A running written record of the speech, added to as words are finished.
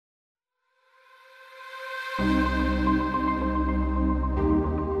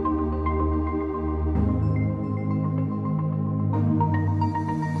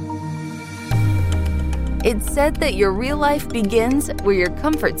It's said that your real life begins where your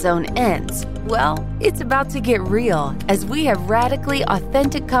comfort zone ends. Well, it's about to get real as we have radically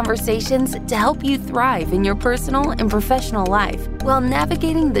authentic conversations to help you thrive in your personal and professional life while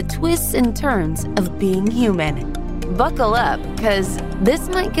navigating the twists and turns of being human. Buckle up, because This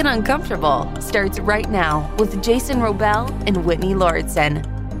Might Get Uncomfortable starts right now with Jason Robel and Whitney Lauritsen.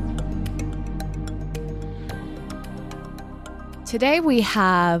 Today we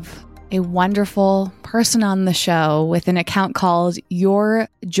have a wonderful person on the show with an account called Your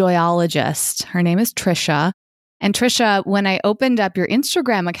Joyologist. Her name is Trisha. And Trisha, when I opened up your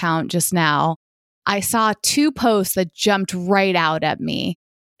Instagram account just now, I saw two posts that jumped right out at me.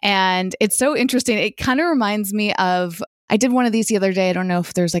 And it's so interesting. It kind of reminds me of, I did one of these the other day. I don't know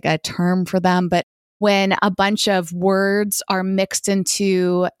if there's like a term for them, but when a bunch of words are mixed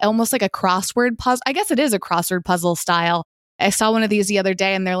into almost like a crossword puzzle. I guess it is a crossword puzzle style. I saw one of these the other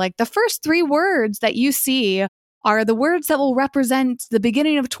day and they're like, the first three words that you see are the words that will represent the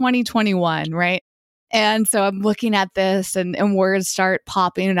beginning of 2021, right? And so I'm looking at this and words start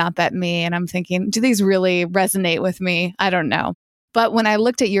popping up at me and I'm thinking, do these really resonate with me? I don't know. But when I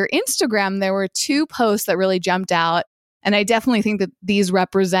looked at your Instagram, there were two posts that really jumped out. And I definitely think that these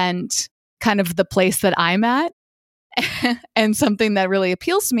represent kind of the place that I'm at. And something that really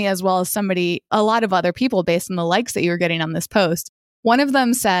appeals to me, as well as a lot of other people based on the likes that you were getting on this post. One of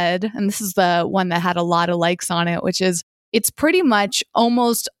them said, and this is the one that had a lot of likes on it, which is, it's pretty much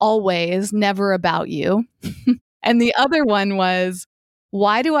almost always never about you. And the other one was,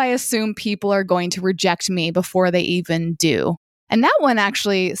 why do I assume people are going to reject me before they even do? And that one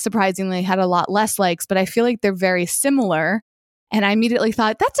actually surprisingly had a lot less likes, but I feel like they're very similar. And I immediately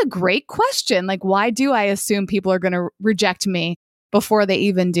thought, that's a great question. Like, why do I assume people are going to reject me before they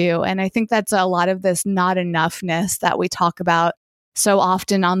even do? And I think that's a lot of this not enoughness that we talk about so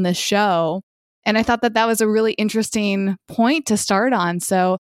often on this show. And I thought that that was a really interesting point to start on.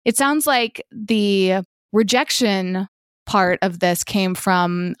 So it sounds like the rejection part of this came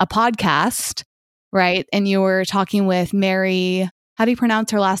from a podcast, right? And you were talking with Mary, how do you pronounce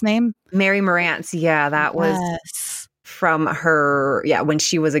her last name? Mary Marantz. Yeah, that was from her, when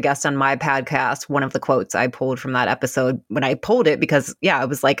she was a guest on my podcast. One of the quotes I pulled from that episode when I pulled it, because I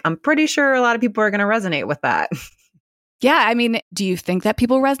was like, I'm pretty sure a lot of people are going to resonate with that. Yeah, I mean, do you think that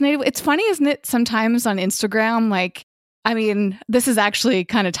people resonate? It's funny, isn't it? Sometimes on Instagram, like, I mean, this is actually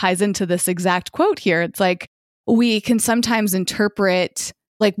kind of ties into this exact quote here. It's like, we can sometimes interpret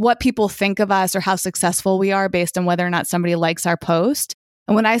like what people think of us or how successful we are based on whether or not somebody likes our post.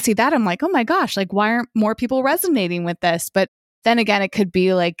 And when I see that, I'm like, oh my gosh, like, why aren't more people resonating with this? But then again, it could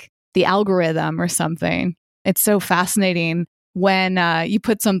be like the algorithm or something. It's so fascinating when you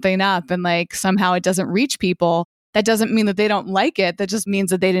put something up and like somehow it doesn't reach people. That doesn't mean that they don't like it. That just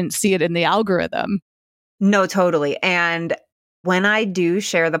means that they didn't see it in the algorithm. No, totally. And when I do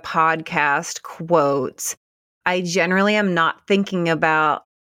share the podcast quotes, I generally am not thinking about,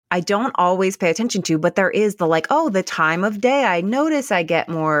 I don't always pay attention to, but there is the like, oh, the time of day. I notice I get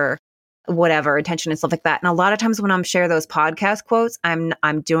more whatever attention and stuff like that. And a lot of times when I'm share those podcast quotes, I'm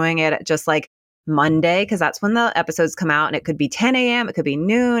doing it at just like Monday, because that's when the episodes come out, and it could be 10 a.m., it could be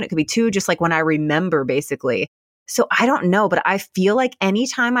noon, it could be 2, just like when I remember basically. So I don't know, but I feel like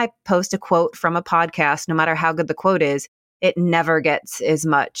anytime I post a quote from a podcast, no matter how good the quote is, it never gets as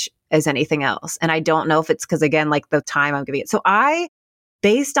much as anything else. And I don't know if it's because, again, like the time I'm giving it. So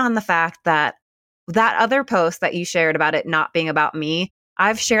based on the fact that other post that you shared about it not being about me,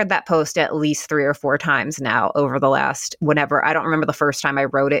 I've shared that post at least 3 or 4 times now over the last whenever. I don't remember the first time I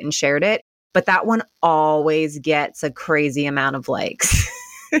wrote it and shared it, but that one always gets a crazy amount of likes.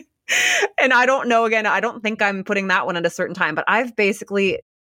 And I don't know, again, I don't think I'm putting that one at a certain time, but I've basically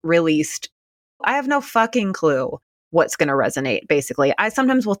released, I have no fucking clue what's going to resonate, basically. I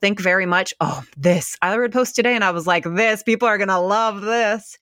sometimes will think very much, oh, this. I read a post today and I was like, people are going to love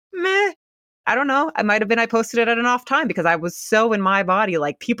this. Meh. I don't know. I might have been, I posted it at an off time because I was so in my body,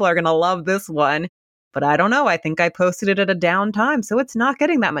 like, people are going to love this one. But I don't know. I think I posted it at a down time, so it's not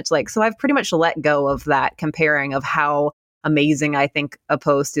getting that much likes. So I've pretty much let go of that comparing of how amazing I think a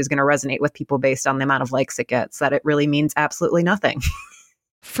post is going to resonate with people based on the amount of likes it gets, that it really means absolutely nothing.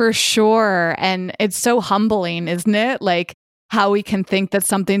 For sure. And it's so humbling, isn't it? Like how we can think that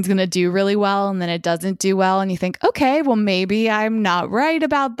something's going to do really well and then it doesn't do well. And you think, okay, well, maybe I'm not right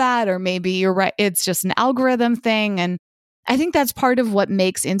about that. Or maybe you're right. It's just an algorithm thing. And I think that's part of what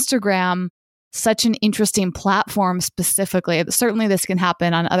makes Instagram such an interesting platform specifically. Certainly this can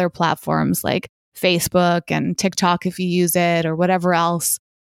happen on other platforms like Facebook and TikTok if you use it or whatever else.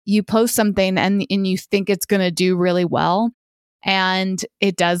 You post something and you think it's going to do really well. and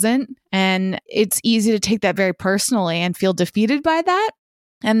it doesn't. And it's easy to take that very personally and feel defeated by that.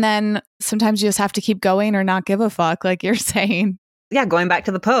 And then sometimes you just have to keep going or not give a fuck, like you're saying. Yeah, going back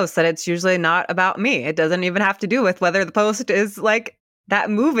to the post, that it's usually not about me. It doesn't even have to do with whether the post is like that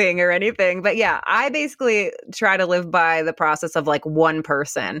moving or anything. But yeah, I basically try to live by the process of like one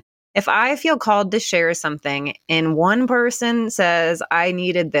person. If I feel called to share something and one person says, I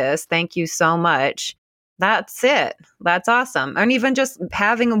needed this, thank you so much, that's it. That's awesome. And even just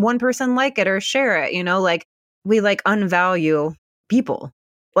having one person like it or share it, like we like unvalue people.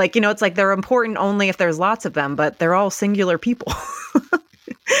 Like, it's like they're important only if there's lots of them, but they're all singular people.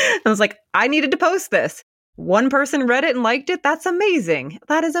 I was like, I needed to post this. One person read it and liked it. That's amazing.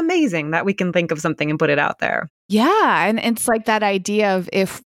 That is amazing that we can think of something and put it out there. Yeah. And it's like that idea of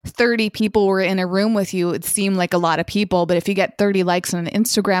if 30 people were in a room with you, it seemed like a lot of people. But if you get 30 likes on an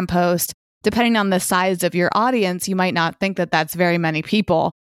Instagram post, depending on the size of your audience, you might not think that that's very many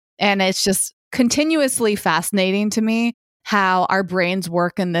people. And it's just continuously fascinating to me how our brains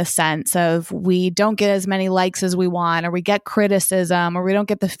work in this sense of we don't get as many likes as we want, or we get criticism, or we don't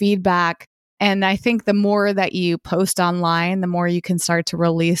get the feedback. And I think the more that you post online, the more you can start to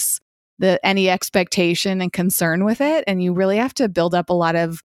release any expectation and concern with it. And you really have to build up a lot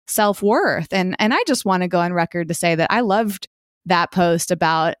of self-worth. And I just want to go on record to say that I loved that post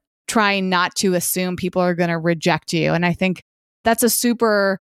about trying not to assume people are going to reject you. And I think that's a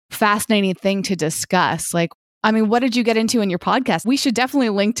super fascinating thing to discuss. Like, I mean, what did you get into in your podcast? We should definitely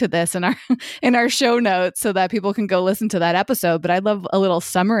link to this in our show notes so that people can go listen to that episode. But I'd love a little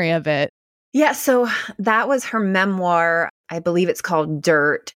summary of it. Yeah, so that was her memoir. I believe it's called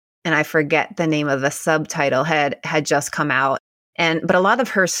Dirt, and I forget the name of the subtitle had just come out. But a lot of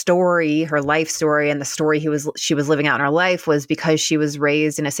her story, her life story, and the story she was living out in her life was because she was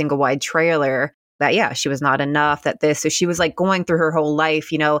raised in a single wide trailer. That she was not enough. So she was like going through her whole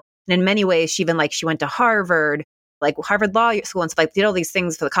life, And in many ways, she went to Harvard, like Harvard Law School and stuff, like did all these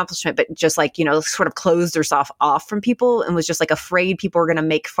things for the accomplishment, but just like, sort of closed herself off from people and was just like afraid people were going to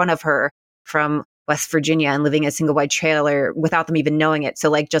make fun of her from West Virginia and living in a single wide trailer without them even knowing it. So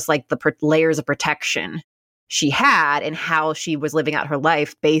like, just like the layers of protection she had and how she was living out her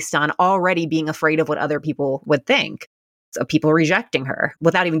life based on already being afraid of what other people would think. So people rejecting her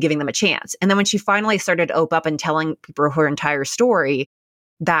without even giving them a chance. And then when she finally started to open up and telling people her entire story,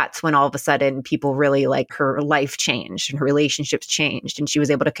 that's when all of a sudden people really like her life changed and her relationships changed. And she was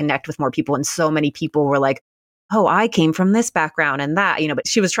able to connect with more people. And so many people were like, oh, I came from this background and that, but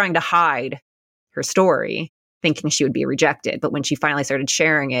she was trying to hide her story, thinking she would be rejected. But when she finally started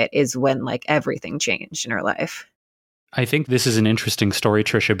sharing it is when like everything changed in her life. I think this is an interesting story,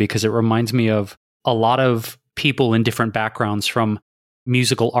 Trisha, because it reminds me of a lot of people in different backgrounds, from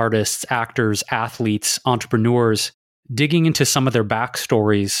musical artists, actors, athletes, entrepreneurs, digging into some of their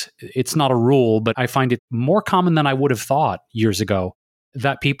backstories. It's not a rule, but I find it more common than I would have thought years ago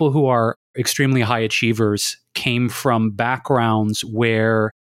that people who are extremely high achievers came from backgrounds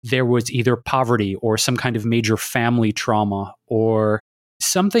where there was either poverty or some kind of major family trauma or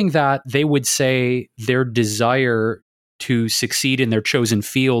something that they would say their desire to succeed in their chosen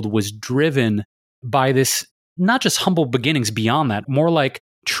field was driven by this, not just humble beginnings beyond that, more like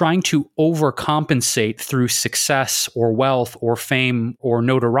trying to overcompensate through success or wealth or fame or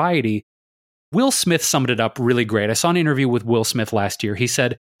notoriety. Will Smith summed it up really great. I saw an interview with Will Smith last year. He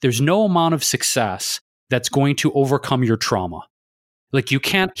said, there's no amount of success that's going to overcome your trauma. Like, you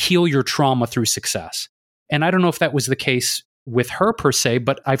can't heal your trauma through success. And I don't know if that was the case with her per se,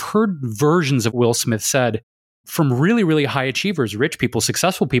 but I've heard versions of Will Smith said from really, really high achievers, rich people,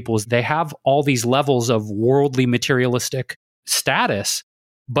 successful people, is they have all these levels of worldly materialistic status,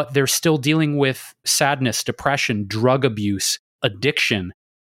 but they're still dealing with sadness, depression, drug abuse, addiction.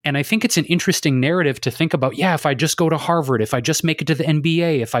 And I think it's an interesting narrative to think about, if I just go to Harvard, if I just make it to the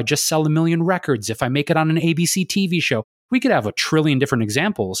NBA, if I just sell 1 million records, if I make it on an ABC TV show, we could have a trillion different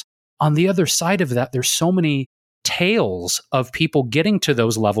examples. On the other side of that, there's so many tales of people getting to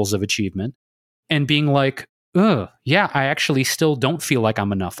those levels of achievement and being like, I actually still don't feel like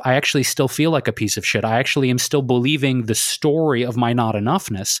I'm enough. I actually still feel like a piece of shit. I actually am still believing the story of my not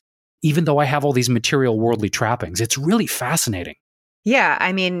enoughness, even though I have all these material worldly trappings. It's really fascinating. Yeah,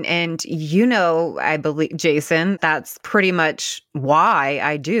 I mean, and I believe, Jason, that's pretty much why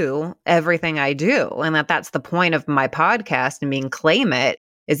I do everything I do. And that's the point of my podcast and being Claim It,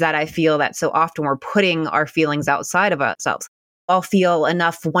 is that I feel that so often we're putting our feelings outside of ourselves. I'll feel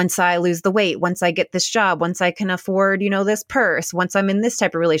enough once I lose the weight, once I get this job, once I can afford, this purse, once I'm in this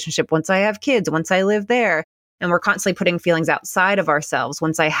type of relationship, once I have kids, once I live there. And we're constantly putting feelings outside of ourselves.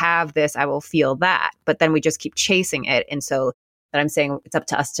 Once I have this, I will feel that. But then we just keep chasing it. And so that I'm saying it's up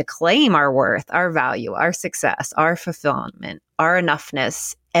to us to claim our worth, our value, our success, our fulfillment, our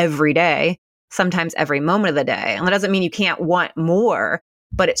enoughness every day, sometimes every moment of the day. And that doesn't mean you can't want more,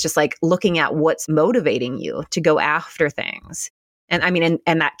 but it's just like looking at what's motivating you to go after things. And I mean,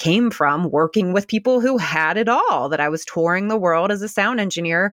 and that came from working with people who had it all, that I was touring the world as a sound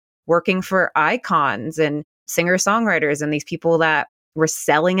engineer, working for icons and singer-songwriters and these people that were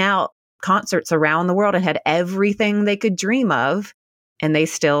selling out concerts around the world and had everything they could dream of. And they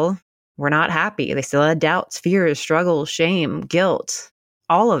still were not happy. They still had doubts, fears, struggles, shame, guilt,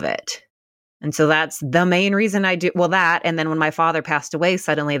 all of it. And so that's the main reason I do, well, that. And then when my father passed away,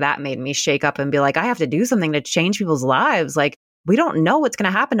 suddenly that made me shake up and be like, I have to do something to change people's lives. Like, we don't know what's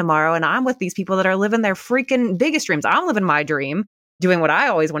going to happen tomorrow. And I'm with these people that are living their freaking biggest dreams. I'm living my dream, doing what I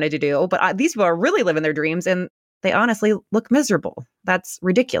always wanted to do. But these people are really living their dreams and they honestly look miserable. That's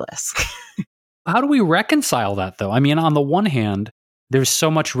ridiculous. How do we reconcile that, though? I mean, on the one hand, there's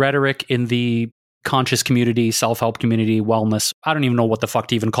so much rhetoric in the conscious community, self-help community, wellness. I don't even know what the fuck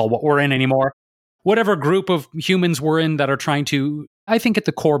to even call what we're in anymore. Whatever group of humans we're in that are trying to, I think at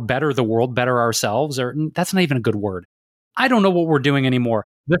the core, better the world, better ourselves, or that's not even a good word. I don't know what we're doing anymore.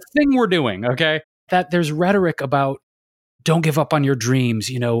 The thing we're doing, okay, that there's rhetoric about don't give up on your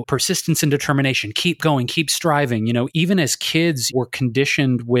dreams, persistence and determination, keep going, keep striving. Even as kids, we're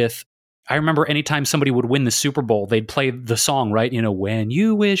conditioned with, I remember anytime somebody would win the Super Bowl, they'd play the song, right? When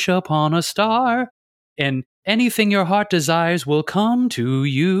you wish upon a star and anything your heart desires will come to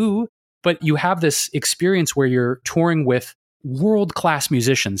you. But you have this experience where you're touring with world-class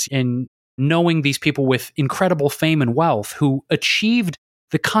musicians and knowing these people with incredible fame and wealth who achieved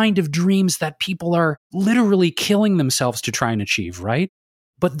the kind of dreams that people are literally killing themselves to try and achieve, right?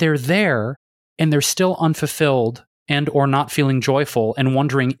 But they're there and they're still unfulfilled and or not feeling joyful and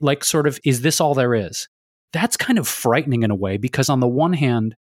wondering, like, sort of, is this all there is? That's kind of frightening in a way, because on the one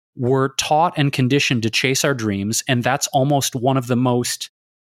hand, we're taught and conditioned to chase our dreams, and that's almost one of the most,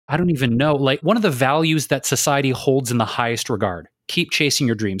 I don't even know, like one of the values that society holds in the highest regard. Keep chasing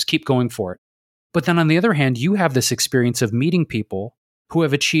your dreams, keep going for it. But then on the other hand, you have this experience of meeting people who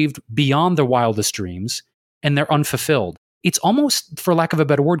have achieved beyond their wildest dreams and they're unfulfilled. It's almost, for lack of a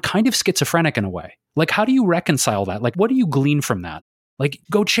better word, kind of schizophrenic in a way. Like, how do you reconcile that? Like, what do you glean from that? Like,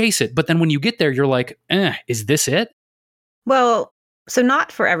 go chase it. But then when you get there, you're like, is this it? Well, so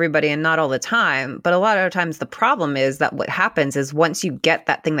not for everybody and not all the time, but a lot of times the problem is that what happens is once you get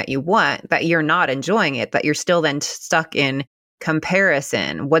that thing that you want, that you're not enjoying it, that you're still then stuck in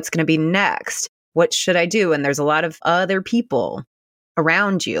comparison. What's going to be next? What should I do? And there's a lot of other people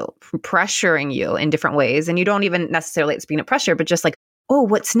around you pressuring you in different ways. And you don't even necessarily speak of pressure, but just like, oh,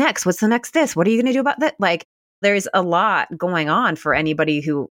 what's next? What's the next this? What are you going to do about that? Like, there's a lot going on for anybody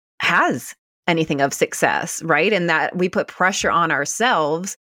who has anything of success, right? And that we put pressure on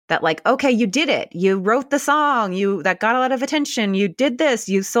ourselves that, like, okay, you did it. You wrote the song, that got a lot of attention. You did this,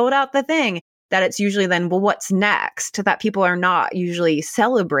 you sold out the thing. That it's usually then, well, what's next? That people are not usually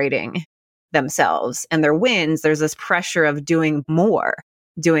celebrating themselves and their wins. There's this pressure of doing more,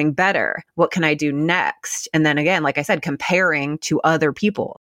 doing better. What can I do next? And then again, like I said, comparing to other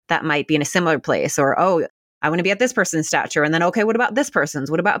people that might be in a similar place, or, oh, I want to be at this person's stature. And then, okay, what about this person's?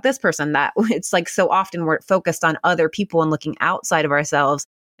 What about this person? That it's like so often we're focused on other people and looking outside of ourselves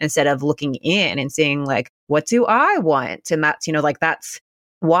instead of looking in and seeing, like, what do I want? And that's, that's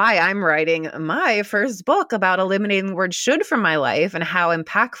why I'm writing my first book about eliminating the word should from my life and how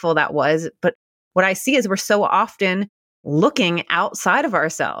impactful that was. But what I see is we're so often looking outside of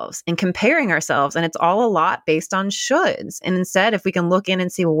ourselves and comparing ourselves, and it's all a lot based on shoulds. And instead, if we can look in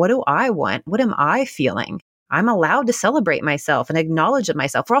and see, well, what do I want? What am I feeling? I'm allowed to celebrate myself and acknowledge it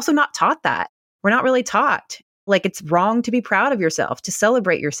myself. We're also not taught that. We're not really taught. Like, it's wrong to be proud of yourself, to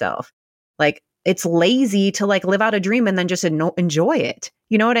celebrate yourself. Like, it's lazy to like live out a dream and then just enjoy it.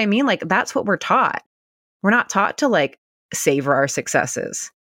 You know what I mean? Like, that's what we're taught. We're not taught to like savor our successes.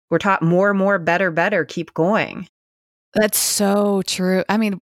 We're taught more, better, keep going. That's so true. I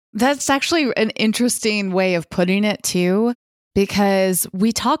mean, that's actually an interesting way of putting it too, because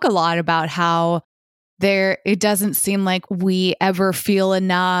we talk a lot about how it doesn't seem like we ever feel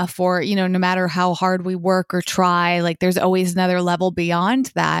enough, or, no matter how hard we work or try, like there's always another level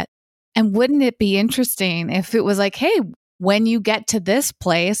beyond that. And wouldn't it be interesting if it was like, hey, when you get to this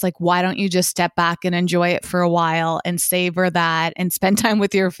place, like, why don't you just step back and enjoy it for a while and savor that and spend time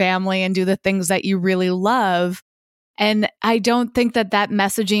with your family and do the things that you really love? And I don't think that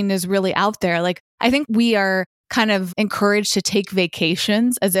messaging is really out there. Like, I think we are kind of encouraged to take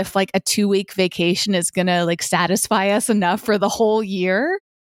vacations as if like a 2-week vacation is going to like satisfy us enough for the whole year.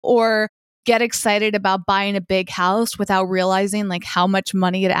 Or get excited about buying a big house without realizing like how much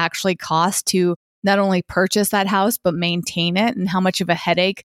money it actually costs to not only purchase that house, but maintain it, and how much of a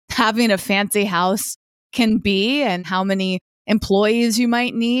headache having a fancy house can be, and how many employees you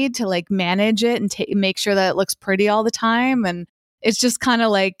might need to like manage it and make sure that it looks pretty all the time. And it's just kind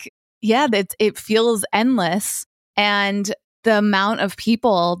of like, yeah, it feels endless. And the amount of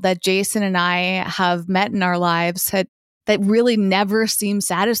people that Jason and I have met in our lives that really never seem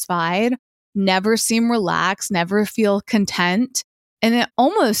satisfied, never seem relaxed, never feel content. And it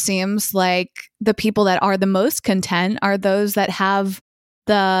almost seems like the people that are the most content are those that have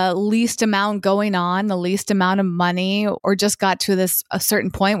the least amount going on, the least amount of money, or just got to a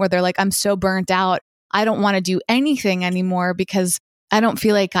certain point where they're like, I'm so burnt out. I don't want to do anything anymore because I don't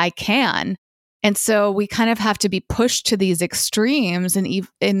feel like I can. And so we kind of have to be pushed to these extremes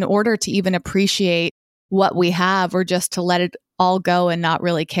in order to even appreciate what we have, or just to let it all go and not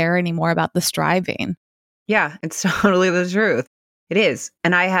really care anymore about the striving. Yeah, it's totally the truth. It is.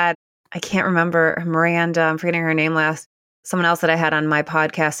 And I can't remember Miranda, I'm forgetting her name someone else that I had on my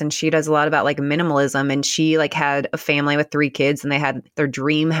podcast, and she does a lot about like minimalism. And she like had a family with 3 kids, and they had their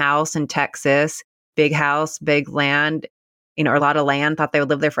dream house in Texas, big house, big land, or a lot of land, thought they would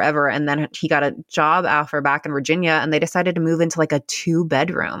live there forever. And then he got a job offer back in Virginia, and they decided to move into like a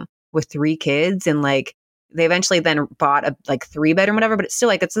 2-bedroom with 3 kids. And like, they eventually then bought a like 3-bedroom, whatever, but it's still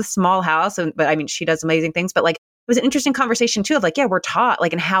like, it's a small house. But I mean, she does amazing things, but like, it was an interesting conversation too of like, yeah, we're taught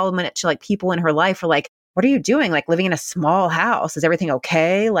like, and how much like people in her life are like, what are you doing? Like living in a small house, is everything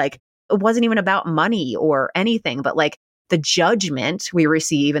okay? Like, it wasn't even about money or anything, but like the judgment we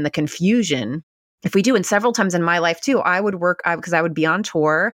receive and the confusion. If we do, and several times in my life too, I would work, because I would be on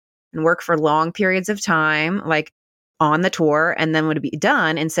tour and work for long periods of time, like on the tour, and then when it be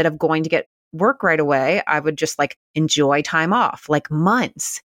done, instead of going to get work right away, I would just like enjoy time off, like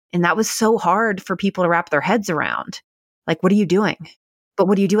months. And that was so hard for people to wrap their heads around. Like, what are you doing? But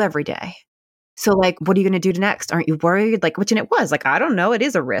what do you do every day? So like, what are you going to do next? Aren't you worried? Like, which, and it was like, I don't know. It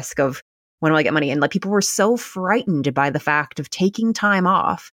is a risk of when will I get money? And like, people were so frightened by the fact of taking time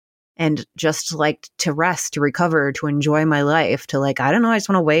off and just like to rest, to recover, to enjoy my life, to like, I don't know, I just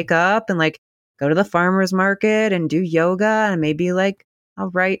want to wake up and like go to the farmer's market and do yoga, and maybe like I'll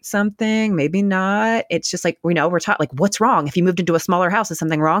write something, maybe not. It's just like, we're taught like, what's wrong? If you moved into a smaller house, is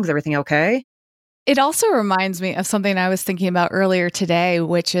something wrong? Is everything okay? It also reminds me of something I was thinking about earlier today,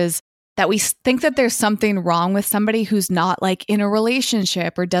 which is that we think that there's something wrong with somebody who's not like in a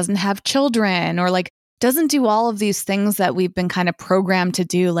relationship, or doesn't have children, or like doesn't do all of these things that we've been kind of programmed to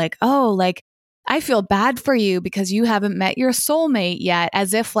do. Like, oh, like I feel bad for you because you haven't met your soulmate yet,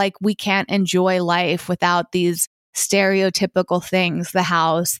 as if like we can't enjoy life without these stereotypical things, the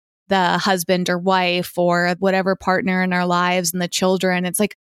house, the husband or wife, or whatever partner in our lives, and the children. It's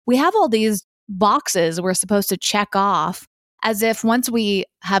like we have all these boxes we're supposed to check off, as if once we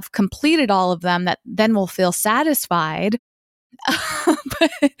have completed all of them, that then we'll feel satisfied.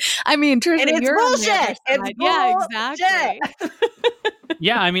 But I mean, Trisha, and it's bullshit. It's yeah, bullshit. exactly.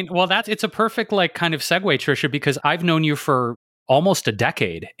 Yeah, I mean, well, it's a perfect like kind of segue, Trisha, because I've known you for almost a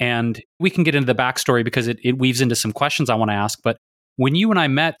decade, and we can get into the backstory because it weaves into some questions I want to ask. But when you and I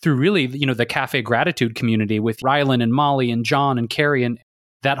met through really, the Cafe Gratitude community with Rylan and Molly and John and Carrie and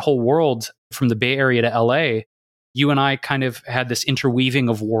that whole world from the Bay Area to LA, you and I kind of had this interweaving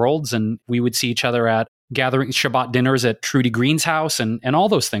of worlds, and we would see each other at gathering Shabbat dinners at Trudy Green's house and all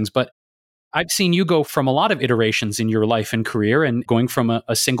those things. But I've seen you go from a lot of iterations in your life and career, and going from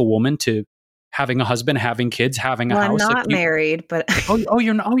a single woman to having a husband, having kids, having a house. I'm not married, but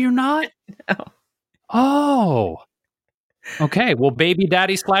you're not? No. Oh, okay. Well, baby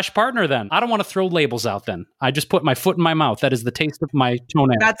daddy / partner then. I don't want to throw labels out then. I just put my foot in my mouth. That is the taste of my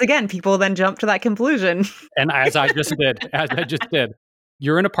toenail. That's again, people then jump to that conclusion. And as I just did,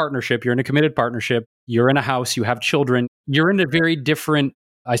 you're in a partnership, you're in a committed partnership, you're in a house, you have children, you're in a very different,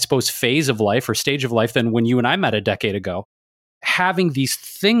 I suppose, phase of life or stage of life than when you and I met a decade ago. Having these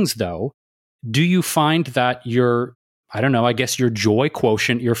things though, do you find that your joy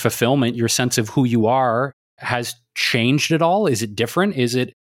quotient, your fulfillment, your sense of who you are has changed at all? Is it different?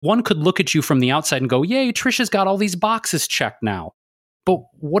 One could look at you from the outside and go, yay, Trisha's got all these boxes checked now. But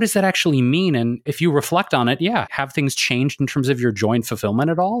what does that actually mean? And if you reflect on it, yeah, have things changed in terms of your joy and fulfillment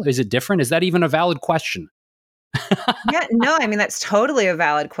at all? Is it different? Is that even a valid question? Yeah, no, I mean, that's totally a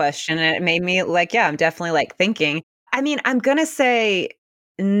valid question. And it made me like, yeah, I'm definitely like thinking. I mean, I'm going to say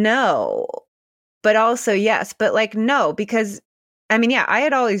no, but also yes, but like no, because I mean, yeah, I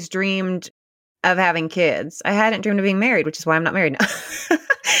had always dreamed of having kids. I hadn't dreamed of being married, which is why I'm not married now.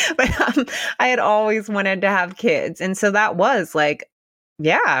 But I had always wanted to have kids. And so that was like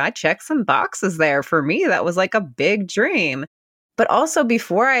yeah, I checked some boxes there. For me, that was like a big dream. But also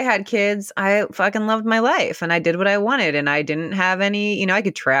before I had kids, I fucking loved my life and I did what I wanted and I didn't have any, I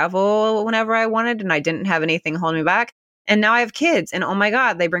could travel whenever I wanted and I didn't have anything holding me back. And now I have kids and oh my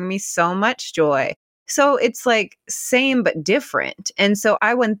God, they bring me so much joy. So it's like same but different. And so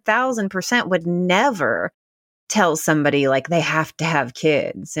I 1000% would never tell somebody like they have to have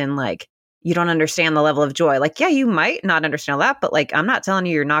kids and like you don't understand the level of joy. Like, yeah, you might not understand that, but like I'm not telling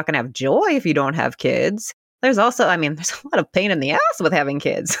you you're not going to have joy if you don't have kids. There's also, there's a lot of pain in the ass with having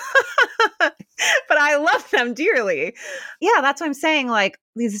kids, but I love them dearly. Yeah, that's what I'm saying. Like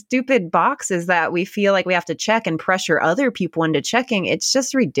these stupid boxes that we feel like we have to check and pressure other people into checking. It's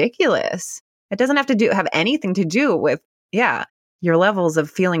just ridiculous. It doesn't have to have anything to do with, your levels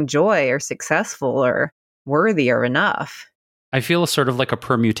of feeling joy or successful or worthy or enough. I feel sort of like a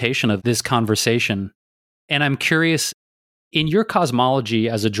permutation of this conversation. And I'm curious, in your cosmology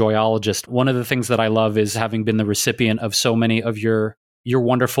as a joyologist, one of the things that I love is having been the recipient of so many of your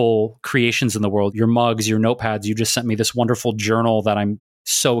wonderful creations in the world, your mugs, your notepads. You just sent me this wonderful journal that I'm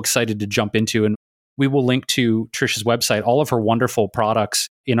so excited to jump into. And we will link to Trisha's website, all of her wonderful products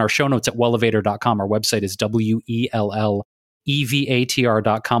in our show notes at wellevatr.com. Our website is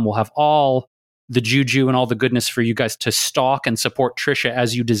wellevatr.com. We'll have all the juju and all the goodness for you guys to stalk and support Trisha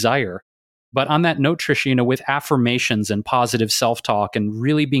as you desire. But on that note, Trisha, with affirmations and positive self-talk and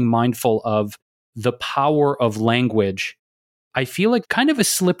really being mindful of the power of language, I feel like kind of a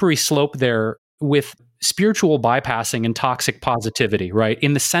slippery slope there with spiritual bypassing and toxic positivity, right?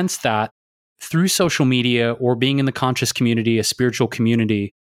 In the sense that through social media or being in the conscious community, a spiritual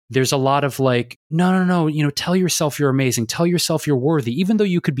community, there's a lot of like, no, tell yourself you're amazing. Tell yourself you're worthy, even though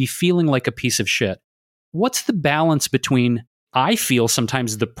you could be feeling like a piece of shit. What's the balance between, I feel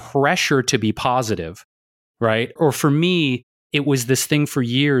sometimes the pressure to be positive, right? Or for me, it was this thing for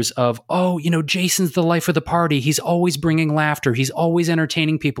years of, Jason's the life of the party. He's always bringing laughter. He's always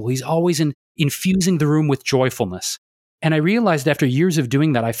entertaining people. He's always infusing the room with joyfulness. And I realized after years of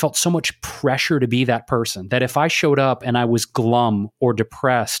doing that, I felt so much pressure to be that person that if I showed up and I was glum or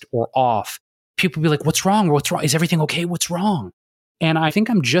depressed or off, people would be like, what's wrong? What's wrong? Is everything okay? What's wrong? And I think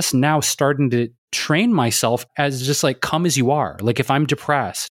I'm just now starting to train myself as just like, come as you are. Like if I'm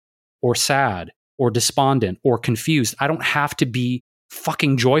depressed or sad or despondent or confused, I don't have to be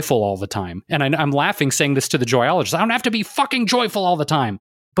fucking joyful all the time. And I'm laughing saying this to the joyologist. I don't have to be fucking joyful all the time.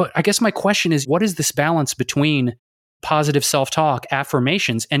 But I guess my question is, what is this balance between positive self-talk,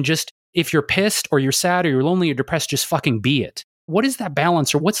 affirmations, and just if you're pissed or you're sad or you're lonely or depressed, just fucking be it? What is that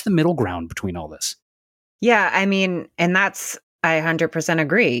balance or what's the middle ground between all this? Yeah, and that's, I 100%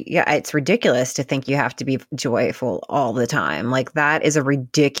 agree. Yeah, it's ridiculous to think you have to be joyful all the time. Like that is a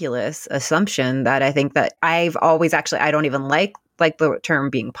ridiculous assumption that I think that I've always I don't even like the term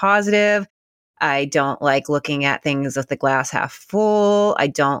being positive. I don't like looking at things with the glass half full. I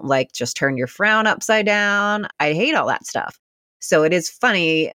don't like just turn your frown upside down. I hate all that stuff. So it is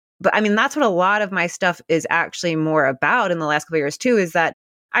funny. But that's what a lot of my stuff is actually more about in the last couple of years too, is that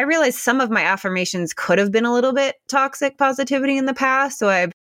I realized some of my affirmations could have been a little bit toxic positivity in the past. So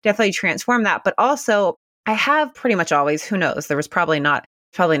I've definitely transformed that. But also I have pretty much always, who knows, there was probably not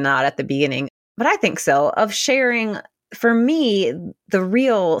at the beginning, but I think so, of sharing. For me, the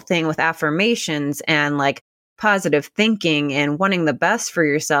real thing with affirmations and like positive thinking and wanting the best for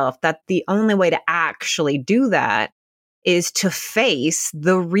yourself, that the only way to actually do that is to face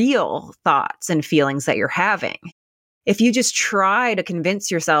the real thoughts and feelings that you're having. If you just try to convince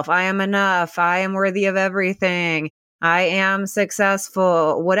yourself, I am enough, I am worthy of everything, I am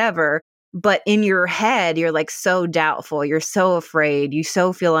successful, whatever, but in your head, you're like so doubtful, you're so afraid, you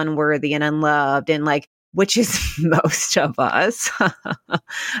so feel unworthy and unloved and like, which is most of us.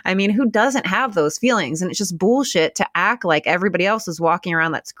 Who doesn't have those feelings? And it's just bullshit to act like everybody else is walking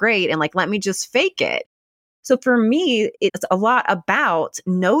around that's great and like, let me just fake it. So for me, it's a lot about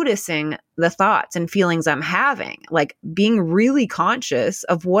noticing the thoughts and feelings I'm having, like being really conscious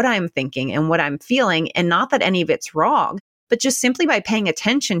of what I'm thinking and what I'm feeling. And not that any of it's wrong, but just simply by paying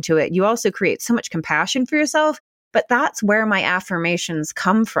attention to it, you also create so much compassion for yourself. But that's where my affirmations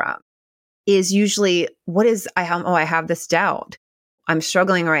come from. Is usually I have this doubt. I'm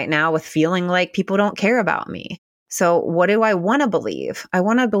struggling right now with feeling like people don't care about me. So what do I want to believe? I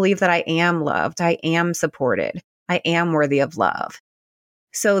want to believe that I am loved. I am supported. I am worthy of love.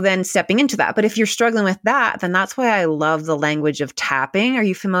 So then stepping into that. But if you're struggling with that, then that's why I love the language of tapping. Are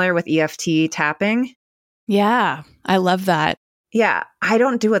you familiar with EFT tapping? Yeah, I love that. Yeah, I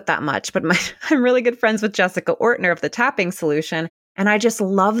don't do it that much, but I'm really good friends with Jessica Ortner of the Tapping Solution. And I just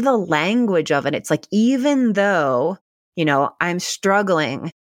love the language of it. It's like, even though I'm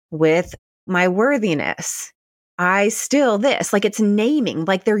struggling with my worthiness. I still this, like it's naming,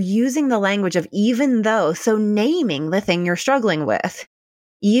 like they're using the language of even though. So naming the thing you're struggling with,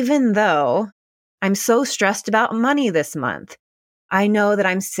 even though I'm so stressed about money this month, I know that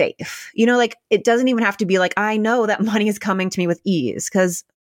I'm safe. Like it doesn't even have to be like, I know that money is coming to me with ease. Cause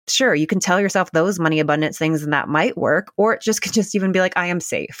sure, you can tell yourself those money abundance things and that might work, or it just could just even be like, I am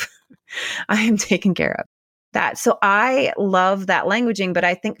safe. I am taken care of. That. So I love that languaging. But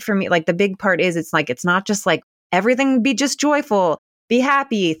I think for me, like the big part is it's not just like everything be just joyful, be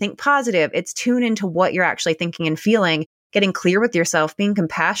happy, think positive. It's tune into what you're actually thinking and feeling, getting clear with yourself, being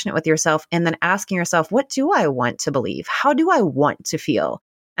compassionate with yourself, and then asking yourself, what do I want to believe? How do I want to feel?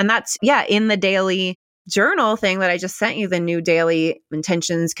 And that's, in the daily journal thing that I just sent you, the new daily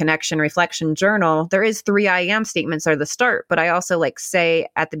intentions, connection, reflection journal, there is 3 I am statements are the start. But I also say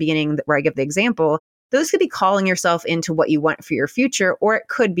at the beginning where I give the example, those could be calling yourself into what you want for your future, or it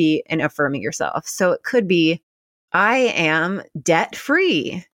could be in affirming yourself. So it could be, I am debt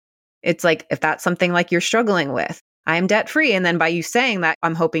free. It's like, if that's something like you're struggling with, I am debt free. And then by you saying that,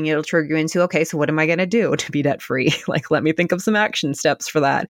 I'm hoping it'll trigger you into, okay, so what am I going to do to be debt free? Like, let me think of some action steps for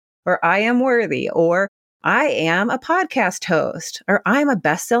that. Or I am worthy, or I am a podcast host, or I'm a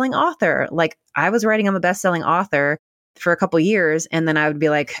best-selling author. Like I was writing, I'm a best-selling author for a couple years. And then I would be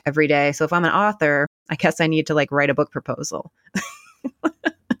like every day, so if I'm an author, I guess I need to write a book proposal.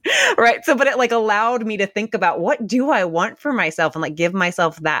 Right. So, but it allowed me to think about what do I want for myself and give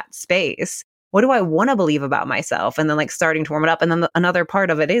myself that space. What do I want to believe about myself? And then starting to warm it up. And then another part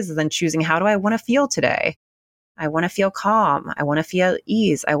of it is then choosing, how do I want to feel today? I want to feel calm. I want to feel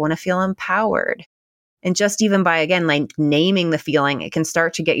ease. I want to feel empowered. And just even by, again, naming the feeling, it can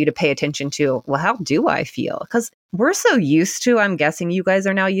start to get you to pay attention to, well, how do I feel? Because we're so used to, I'm guessing you guys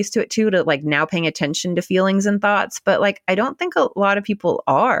are now used to it too, to now paying attention to feelings and thoughts. But I don't think a lot of people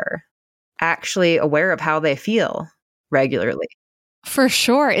are actually aware of how they feel regularly. For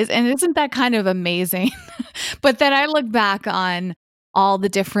sure. And isn't that kind of amazing? But then I look back on all the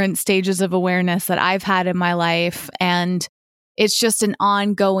different stages of awareness that I've had in my life, and it's just an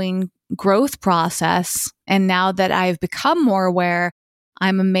ongoing growth process. And now that I've become more aware,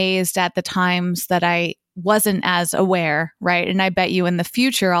 I'm amazed at the times that I wasn't as aware, right? And I bet you in the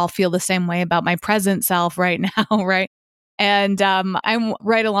future, I'll feel the same way about my present self right now, right? And I'm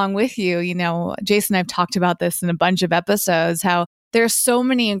right along with you. Jason, I've talked about this in a bunch of episodes, how there's so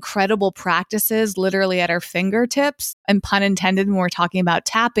many incredible practices literally at our fingertips, and pun intended when we're talking about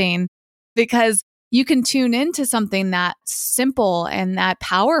tapping, because you can tune into something that simple and that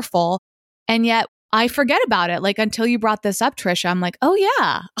powerful. And yet I forget about it. Until you brought this up, Trisha, I'm like, oh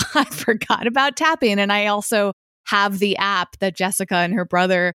yeah, I forgot about tapping. And I also have the app that Jessica and her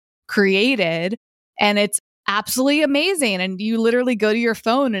brother created, and it's absolutely amazing. And you literally go to your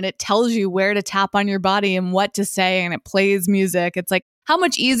phone and it tells you where to tap on your body and what to say, and it plays music. It's like, how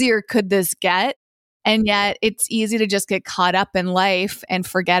much easier could this get? And yet it's easy to just get caught up in life and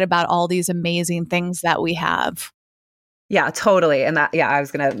forget about all these amazing things that we have. Yeah, totally. And I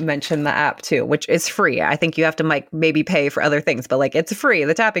was going to mention the app too, which is free. I think you have to maybe pay for other things, but it's free,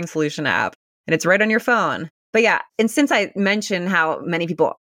 the Tapping Solution app, and it's right on your phone. But yeah, and since I mentioned how many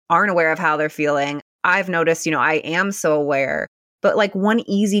people aren't aware of how they're feeling, I've noticed, I am so aware, but one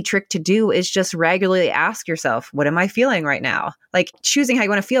easy trick to do is just regularly ask yourself, what am I feeling right now? Choosing how you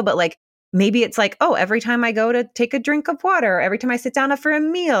want to feel, but maybe it's every time I go to take a drink of water, every time I sit down for a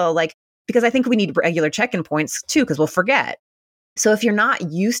meal, because I think we need regular check-in points too, because we'll forget. So if you're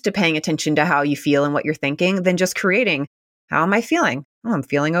not used to paying attention to how you feel and what you're thinking, then just creating, how am I feeling? Oh, I'm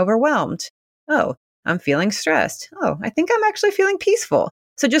feeling overwhelmed. Oh, I'm feeling stressed. Oh, I think I'm actually feeling peaceful.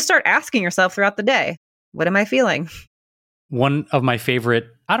 So just start asking yourself throughout the day, what am I feeling? One of my favorite,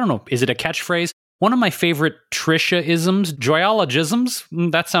 I don't know, is it a catchphrase? One of my favorite Trisha-isms,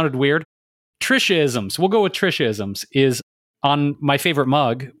 joyologisms, that sounded weird. Trisha-isms, we'll go with Trisha-isms, is on my favorite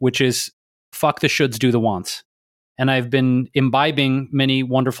mug, which is fuck the shoulds, do the wants. And I've been imbibing many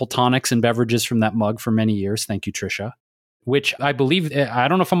wonderful tonics and beverages from that mug for many years. Thank you, Trisha. Which I believe, I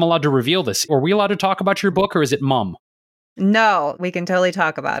don't know if I'm allowed to reveal this. Are we allowed to talk about your book, or is it Mum? No, we can totally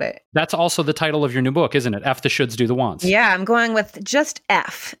talk about it. That's also the title of your new book, isn't it? F the shoulds, do the wants. Yeah, I'm going with just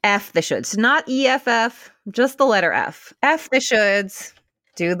F. F the shoulds. Not EFF, just the letter F. F the shoulds,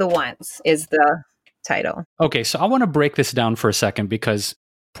 do the wants is the title. Okay, so I want to break this down for a second, because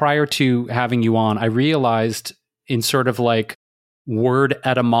prior to having you on, I realized in sort of word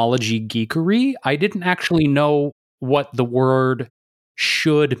etymology geekery, I didn't actually know what the word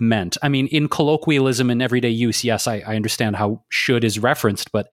should meant. I mean, in colloquialism and everyday use, yes, I understand how should is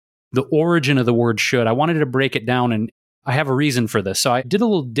referenced, but the origin of the word should, I wanted to break it down and I have a reason for this. So I did a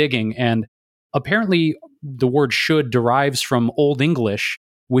little digging, and apparently the word should derives from Old English,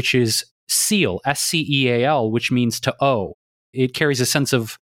 which is seal, S-C-E-A-L, which means to owe. It carries a sense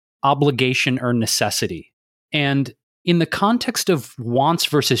of obligation or necessity. And in the context of wants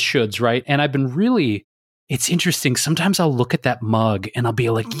versus shoulds, right? And I've been really, it's interesting. Sometimes I'll look at that mug and I'll be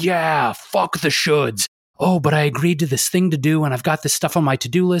like, yeah, fuck the shoulds. Oh, but I agreed to this thing to do and I've got this stuff on my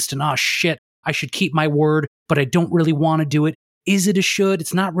to-do list and oh shit, I should keep my word, but I don't really want to do it. Is it a should?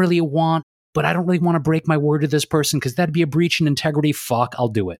 It's not really a want, but I don't really want to break my word to this person because that'd be a breach in integrity. Fuck, I'll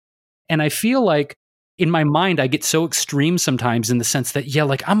do it. And I feel like in my mind, I get so extreme sometimes in the sense that, yeah,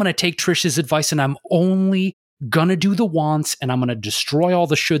 like I'm going to take Trish's advice and I'm only going to do the wants and I'm going to destroy all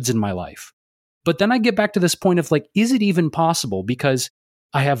the shoulds in my life. But then I get back to this point of like, is it even possible? Because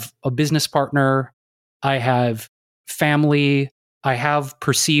I have a business partner, I have family, I have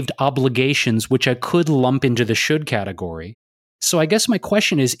perceived obligations, which I could lump into the should category. So I guess my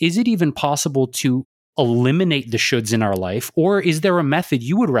question is it even possible to eliminate the shoulds in our life? Or is there a method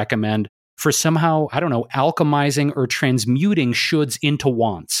you would recommend for somehow, I don't know, alchemizing or transmuting shoulds into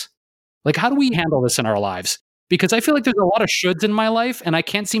wants? Like, how do we handle this in our lives? Because I feel like there's a lot of shoulds in my life and I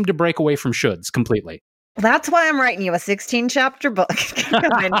can't seem to break away from shoulds completely. That's why I'm writing you a 16-chapter book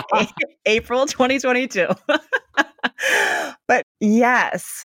in April 2022. But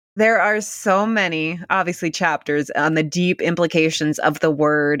yes, there are so many, obviously, chapters on the deep implications of the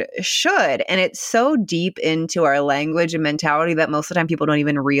word should. And it's so deep into our language and mentality that most of the time people don't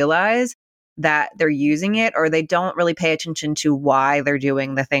even realize that they're using it, or they don't really pay attention to why they're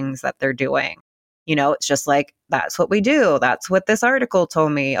doing the things that they're doing. You know, it's just like, that's what we do. That's what this article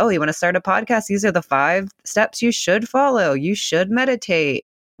told me. Oh, you want to start a podcast? These are the 5 steps you should follow. You should meditate,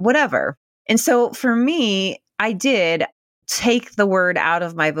 whatever. And so for me, I did take the word out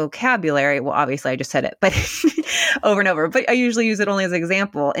of my vocabulary. Well, obviously I just said it, but over and over, but I usually use it only as an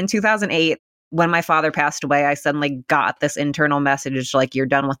example. In 2008, when my father passed away, I suddenly got this internal message like, you're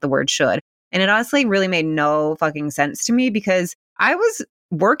done with the word should. And it honestly really made no fucking sense to me because I was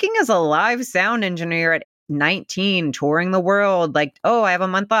working as a live sound engineer at 19, touring the world, like, oh, I have a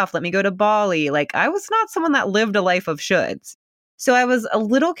month off. Let me go to Bali. Like, I was not someone that lived a life of shoulds. So I was a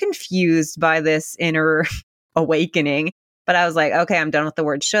little confused by this inner awakening, but I was like, okay, I'm done with the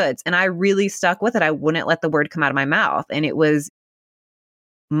word shoulds. And I really stuck with it. I wouldn't let the word come out of my mouth. And it was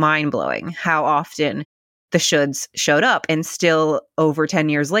mind blowing how often the shoulds showed up. And still over 10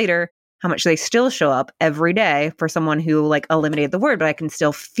 years later, how much they still show up every day for someone who like eliminated the word, but I can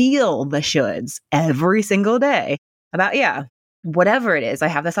still feel the shoulds every single day about, yeah, whatever it is. I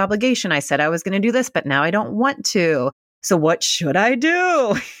have this obligation. I said I was going to do this, but now I don't want to. So what should I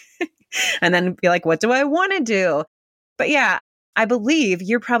do? And then be like, what do I want to do? But yeah, I believe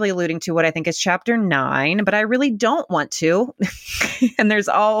you're probably alluding to what I think is chapter 9, but I really don't want to. And there's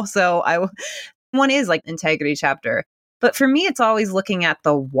also, one is like integrity chapter. But for me, it's always looking at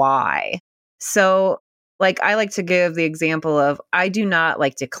the why. So like, I like to give the example of, I do not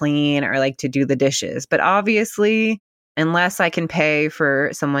like to clean or like to do the dishes, but obviously, unless I can pay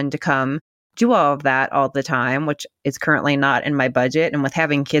for someone to come do all of that all the time, which is currently not in my budget. And with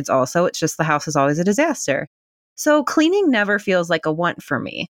having kids also, it's just the house is always a disaster. So cleaning never feels like a want for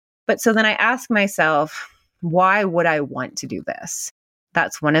me. But so then I ask myself, why would I want to do this?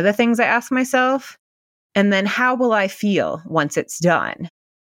 That's one of the things I ask myself. And then how will I feel once it's done?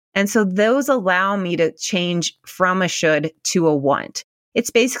 And so those allow me to change from a should to a want.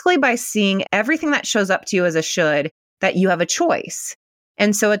 It's basically by seeing everything that shows up to you as a should, that you have a choice.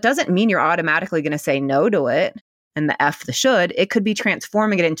 And so it doesn't mean you're automatically going to say no to it and the F the should. It could be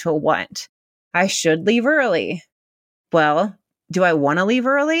transforming it into a want. I should leave early. Well, do I want to leave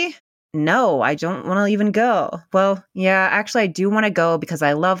early? No, I don't want to even go. Well, yeah, actually, I do want to go because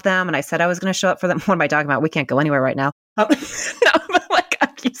I love them. And I said I was going to show up for them. What am I talking about? We can't go anywhere right now. No, but like,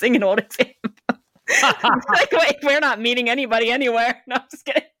 I'm using an old example. Like, wait, we're not meeting anybody anywhere. No, I'm just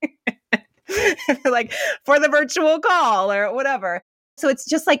kidding. Like, for the virtual call or whatever. So it's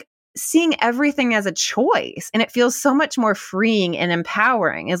just like seeing everything as a choice. And it feels so much more freeing and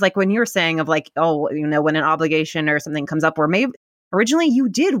empowering. It's like when you're saying of like, oh, you know, when an obligation or something comes up where maybe originally you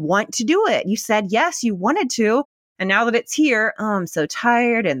did want to do it. You said, yes, you wanted to. And now that it's here, oh, I'm so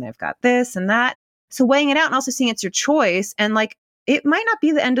tired and they've got this and that. So weighing it out and also seeing it's your choice. And like, it might not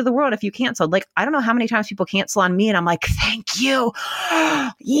be the end of the world if you canceled. Like, I don't know how many times people cancel on me and I'm like, thank you.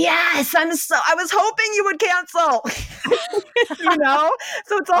 Yes. I was hoping you would cancel, you know?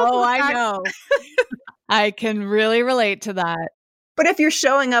 So it's also, I know. I can really relate to that. But if you're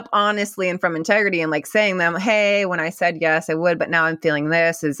showing up honestly and from integrity and like saying them, hey, when I said yes, I would, but now I'm feeling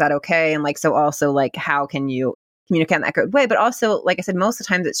this, is that okay? And like, so also like, how can you communicate in that good way. But also, like I said, most of the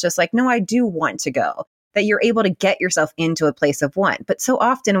times it's just like, no, I do want to go, that you're able to get yourself into a place of want. But so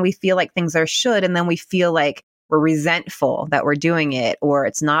often we feel like things are should, and then we feel like we're resentful that we're doing it, or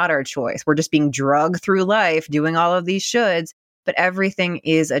it's not our choice. We're just being drugged through life doing all of these shoulds, but everything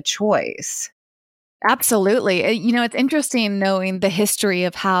is a choice. Absolutely. It's interesting knowing the history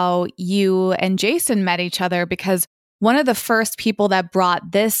of how you and Jason met each other, because one of the first people that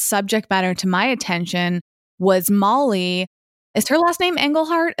brought this subject matter to my attention was Molly. Is her last name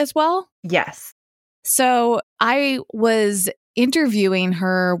Engelhart as well? Yes. So I was interviewing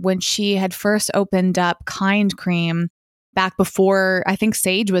her when she had first opened up Kind Cream back before I think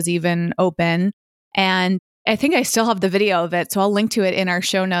Sage was even open. And I think I still have the video of it. So I'll link to it in our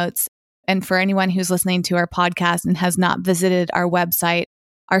show notes. And for anyone who's listening to our podcast and has not visited our website,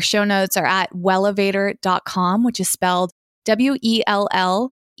 our show notes are at wellevatr.com, which is spelled WELLEVATR.com.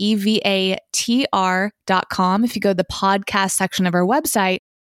 If you go to the podcast section of our website,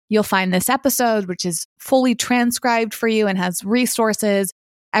 you'll find this episode, which is fully transcribed for you and has resources,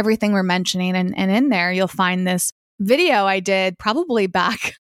 everything we're mentioning. And in there, you'll find this video I did probably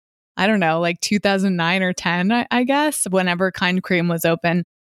back, I don't know, like 2009 or 10, I guess, whenever Kind Cream was open.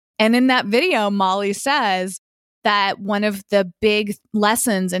 And in that video, Molly says that one of the big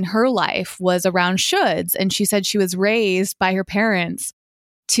lessons in her life was around shoulds. And she said she was raised by her parents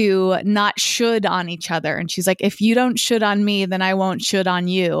to not should on each other. And she's like, if you don't should on me, then I won't should on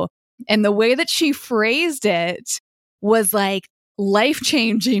you. And the way that she phrased it was like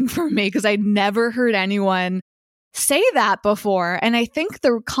life-changing for me, because I'd never heard anyone say that before. And I think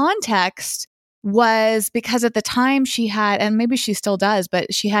the context was because at the time she had, and maybe she still does,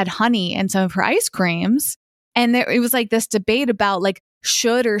 but she had honey in some of her ice creams. And it was like this debate about like,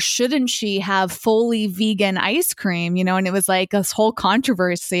 should or shouldn't she have fully vegan ice cream, and it was like this whole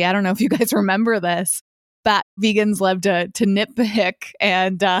controversy. I don't know if you guys remember this, but vegans love to nitpick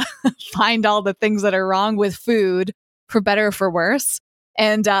and find all the things that are wrong with food, for better or for worse.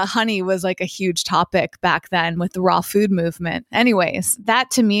 And honey was like a huge topic back then with the raw food movement. Anyways,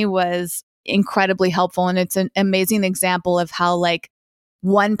 that to me was incredibly helpful. And it's an amazing example of how like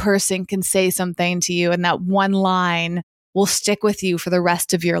one person can say something to you and that one line will stick with you for the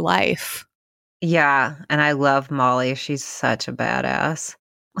rest of your life. Yeah. And I love Molly. She's such a badass.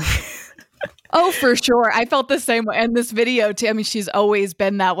 Oh, for sure. I felt the same way in this video too. I mean, she's always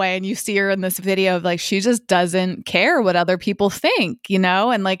been that way. And you see her in this video of like, she just doesn't care what other people think,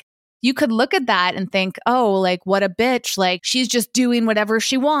 and like, you could look at that and think, oh, like what a bitch. Like she's just doing whatever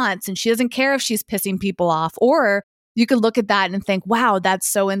she wants and she doesn't care if she's pissing people off. Or you could look at that and think, wow, that's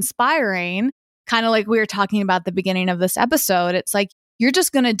so inspiring. Kind of like we were talking about at the beginning of this episode. It's like, you're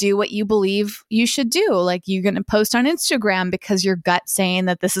just going to do what you believe you should do. Like you're going to post on Instagram because your gut's saying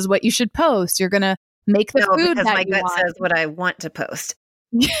that this is what you should post. You're going to make the food because that my you gut want. says what I want to post.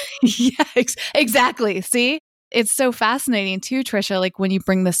 Yeah, exactly. See? It's so fascinating too, Trisha, like when you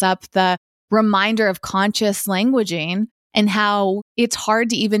bring this up, the reminder of conscious languaging and how it's hard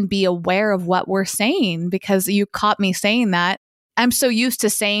to even be aware of what we're saying, because you caught me saying that. I'm so used to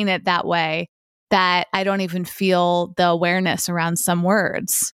saying it that way that I don't even feel the awareness around some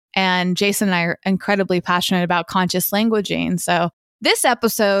words. And Jason and I are incredibly passionate about conscious languaging. So this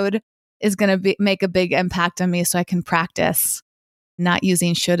episode is going to make a big impact on me so I can practice not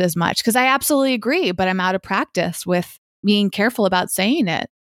using should as much, because I absolutely agree, but I'm out of practice with being careful about saying it.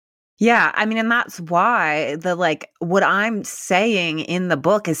 Yeah. I mean, and that's why what I'm saying in the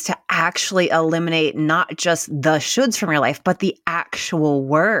book is to actually eliminate not just the shoulds from your life, but the actual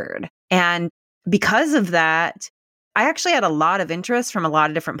word. And because of that, I actually had a lot of interest from a lot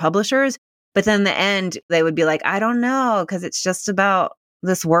of different publishers, but then in the end, they would be like, I don't know, because it's just about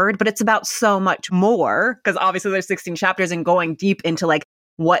this word, but it's about so much more, because obviously there's 16 chapters and going deep into like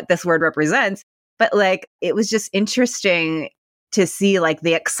what this word represents. But like, it was just interesting to see like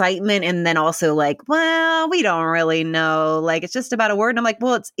the excitement, and then also like, well, we don't really know. Like, it's just about a word. And I'm like,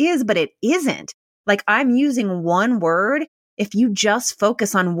 well, it is, but it isn't. Like, I'm using one word. If you just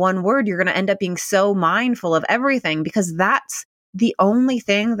focus on one word, you're going to end up being so mindful of everything, because that's the only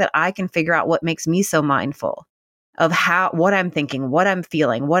thing that I can figure out what makes me so mindful of what I'm thinking, what I'm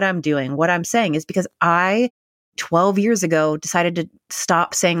feeling, what I'm doing, what I'm saying, is because I 12 years ago decided to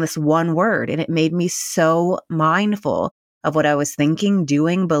stop saying this one word. And it made me so mindful of what I was thinking,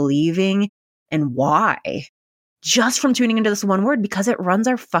 doing, believing, and why, just from tuning into this one word, because it runs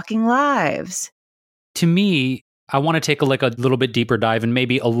our fucking lives. To me, I want to take a little bit deeper dive and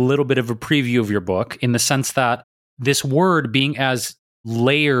maybe a little bit of a preview of your book, in the sense that this word being as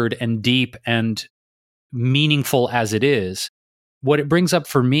layered and deep and meaningful as it is, what it brings up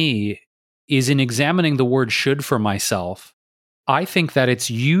for me is in examining the word should for myself, I think that it's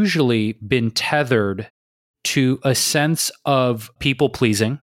usually been tethered to a sense of people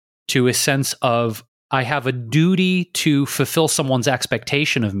pleasing, to a sense of I have a duty to fulfill someone's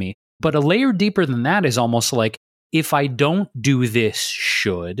expectation of me. But a layer deeper than that is almost like, if I don't do this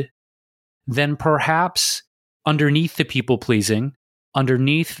should, then perhaps underneath the people pleasing,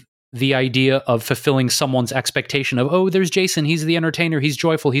 underneath the idea of fulfilling someone's expectation of, oh, there's Jason, he's the entertainer, he's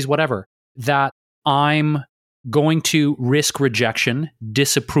joyful, he's whatever, that I'm going to risk rejection,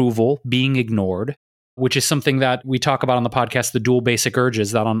 disapproval, being ignored, which is something that we talk about on the podcast, the dual basic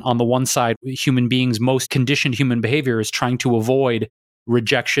urges, that on the one side, human beings' most conditioned human behavior is trying to avoid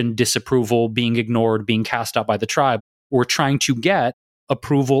rejection, disapproval, being ignored, being cast out by the tribe. We're trying to get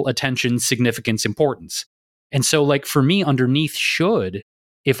approval, attention, significance, importance. And so, like, for me, underneath should,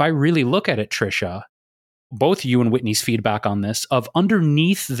 if I really look at it, Trisha, both you and Whitney's feedback on this, of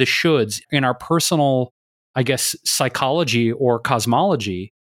underneath the shoulds in our personal, I guess, psychology or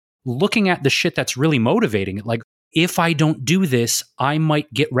cosmology, looking at the shit that's really motivating it. Like, if I don't do this, I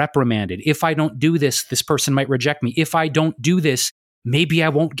might get reprimanded. If I don't do this, this person might reject me. If I don't do this, maybe I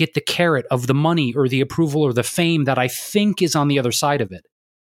won't get the carrot of the money or the approval or the fame that I think is on the other side of it.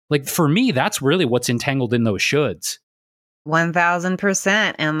 Like, for me, that's really what's entangled in those shoulds.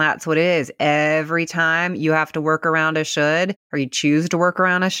 1000%. And that's what it is. Every time you have to work around a should, or you choose to work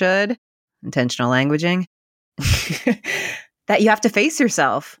around a should, intentional languaging, that you have to face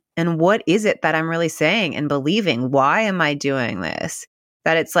yourself. And what is it that I'm really saying and believing? Why am I doing this?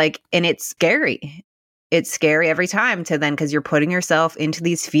 That it's like, and it's scary. It's scary every time to then, because you're putting yourself into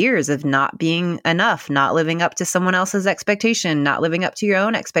these fears of not being enough, not living up to someone else's expectation, not living up to your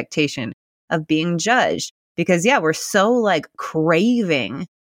own expectation, of being judged. Because yeah, we're so like craving,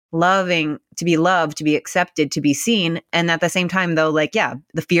 loving, to be loved, to be accepted, to be seen. And at the same time though, like, yeah,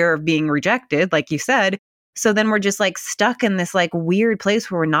 the fear of being rejected, like you said. So then we're just like stuck in this like weird place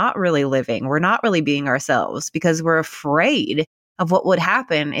where we're not really living. We're not really being ourselves because we're afraid of what would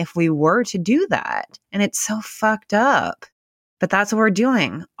happen if we were to do that. And it's so fucked up. But that's what we're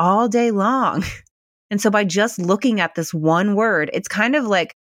doing all day long. And so by just looking at this one word, it's kind of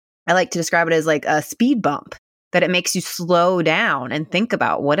like, I like to describe it as like a speed bump, that it makes you slow down and think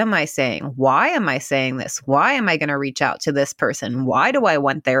about, what am I saying? Why am I saying this? Why am I going to reach out to this person? Why do I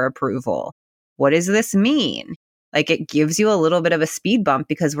want their approval? What does this mean? Like, it gives you a little bit of a speed bump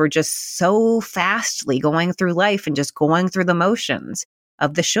because we're just so fastly going through life and just going through the motions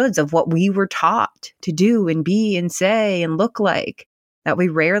of the shoulds of what we were taught to do and be and say and look like, that we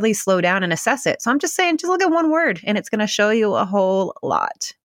rarely slow down and assess it. So I'm just saying, just look at one word and it's going to show you a whole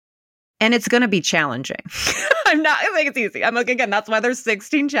lot. And it's going to be challenging. I'm not saying it's easy. I'm like, again, that's why there's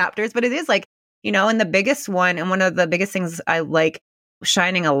 16 chapters, but it is like, you know, and the biggest one, and one of the biggest things I like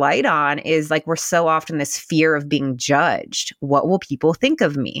shining a light on is like, we're so often this fear of being judged. What will people think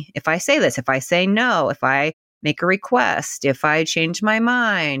of me if I say this, if I say no, if I make a request, if I change my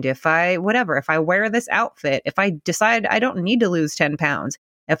mind, if I whatever, if I wear this outfit, if I decide I don't need to lose 10 pounds,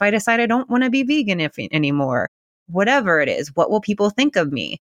 if I decide I don't want to be vegan anymore, whatever it is, what will people think of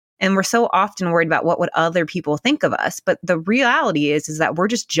me? And we're so often worried about what would other people think of us. But the reality is that we're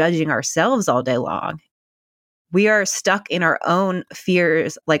just judging ourselves all day long. We are stuck in our own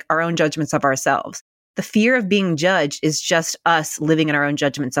fears, like our own judgments of ourselves. The fear of being judged is just us living in our own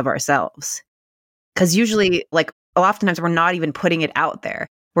judgments of ourselves. Because usually, like, oftentimes we're not even putting it out there.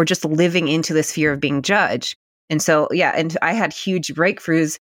 We're just living into this fear of being judged. And so, yeah, and I had huge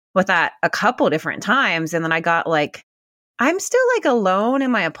breakthroughs with that a couple different times. And then I got like, I'm still like alone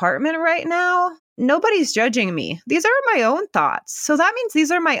in my apartment right now. Nobody's judging me. These are my own thoughts. So that means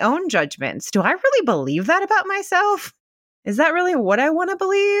these are my own judgments. Do I really believe that about myself? Is that really what I want to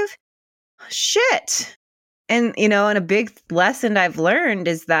believe? Shit. And, you know, and a big lesson I've learned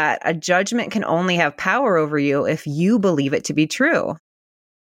is that a judgment can only have power over you if you believe it to be true.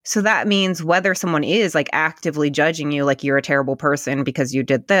 So that means whether someone is like actively judging you, like you're a terrible person because you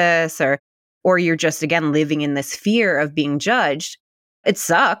did this, or you're just, again, living in this fear of being judged. It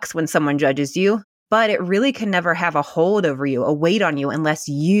sucks when someone judges you, but it really can never have a hold over you, a weight on you, unless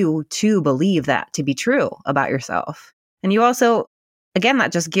you too believe that to be true about yourself. And you also, again,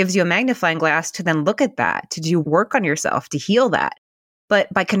 that just gives you a magnifying glass to then look at that, to do work on yourself, to heal that.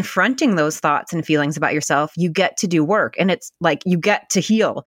 But by confronting those thoughts and feelings about yourself, you get to do work. And it's like you get to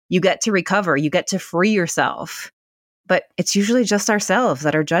heal, you get to recover, you get to free yourself. But it's usually just ourselves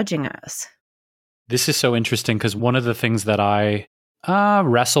that are judging us. This is so interesting because one of the things that I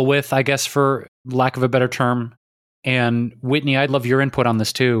wrestle with, I guess, for lack of a better term, and Whitney, I'd love your input on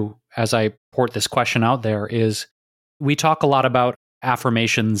this too, as I port this question out there, is we talk a lot about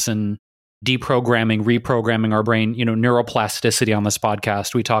affirmations and deprogramming, reprogramming our brain, neuroplasticity on this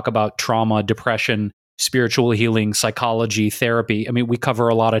podcast. We talk about trauma, depression, spiritual healing, psychology, therapy. I mean, we cover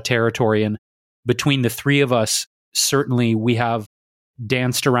a lot of territory. And between the three of us, certainly we have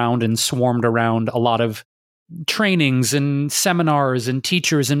danced around and swarmed around a lot of trainings and seminars and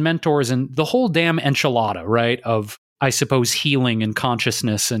teachers and mentors and the whole damn enchilada, right? Of, I suppose, healing and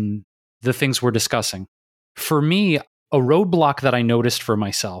consciousness and the things we're discussing. For me, a roadblock that I noticed for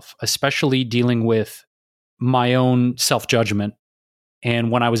myself, especially dealing with my own self-judgment,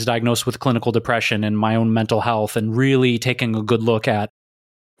 and when I was diagnosed with clinical depression and my own mental health, and really taking a good look at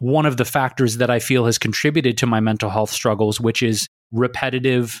one of the factors that I feel has contributed to my mental health struggles, which is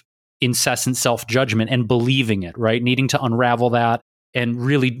repetitive, incessant self-judgment and believing it, right? Needing to unravel that and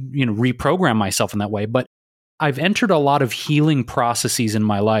really, reprogram myself in that way. But I've entered a lot of healing processes in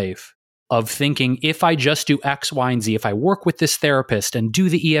my life of thinking, if I just do X, Y, and Z, if I work with this therapist and do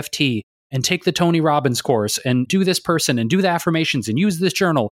the EFT and take the Tony Robbins course and do this person and do the affirmations and use this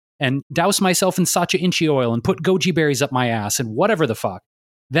journal and douse myself in Sacha Inchi oil and put goji berries up my ass and whatever the fuck,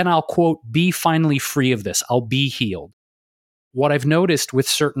 then I'll, quote, be finally free of this. I'll be healed. What I've noticed with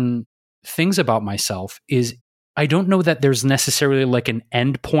certain things about myself is I don't know that there's necessarily like an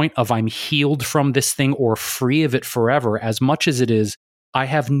end point of I'm healed from this thing or free of it forever, as much as it is I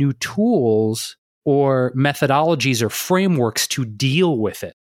have new tools or methodologies or frameworks to deal with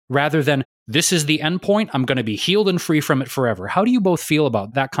it, rather than this is the end point, I'm going to be healed and free from it forever. How do you both feel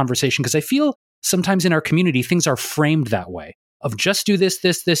about that conversation? Because I feel sometimes in our community, things are framed that way, of just do this,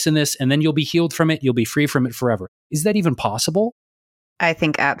 this, this, and this, and then you'll be healed from it, you'll be free from it forever. Is that even possible? I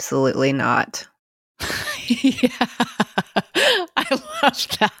think absolutely not. Yeah, I love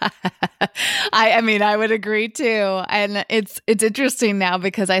that. I mean, I would agree too. And it's interesting now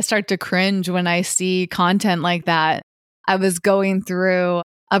because I start to cringe when I see content like that. I was going through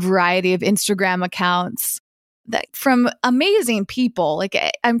a variety of Instagram accounts that from amazing people. Like,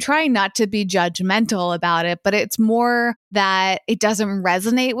 I'm trying not to be judgmental about it, but it's more that it doesn't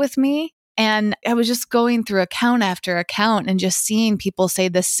resonate with me. And I was just going through account after account and just seeing people say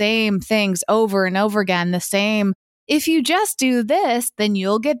the same things over and over again, the same, if you just do this, then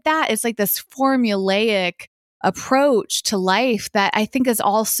you'll get that. It's like this formulaic approach to life that I think is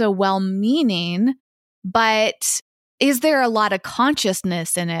also well-meaning, but is there a lot of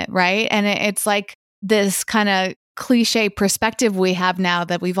consciousness in it, right? And it's like this kind of cliche perspective we have now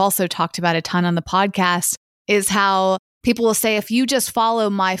that we've also talked about a ton on the podcast is how people will say, if you just follow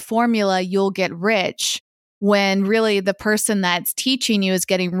my formula, you'll get rich, when really the person that's teaching you is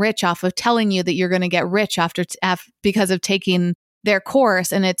getting rich off of telling you that you're going to get rich because of taking their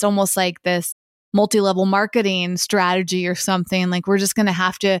course. And it's almost like this multi-level marketing strategy or something. Like, we're just going to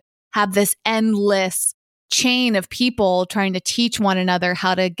have this endless chain of people trying to teach one another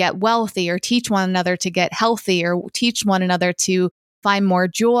how to get wealthy, or teach one another to get healthy, or teach one another to find more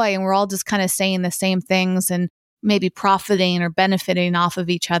joy. And we're all just kind of saying the same things and maybe profiting or benefiting off of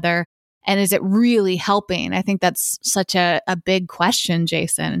each other. And is it really helping? I think that's such a big question,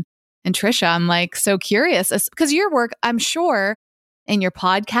 Jason and Trisha. I'm like so curious because your work, I'm sure in your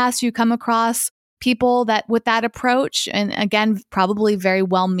podcast, you come across people that with that approach, and again, probably very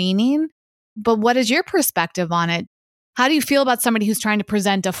well-meaning. But what is your perspective on it? How do you feel about somebody who's trying to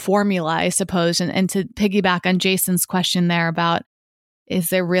present a formula, I suppose, and to piggyback on Jason's question there about, is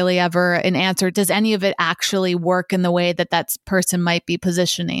there really ever an answer? Does any of it actually work in the way that person might be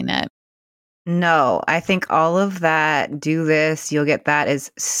positioning it? No, I think all of that, do this, you'll get that, it's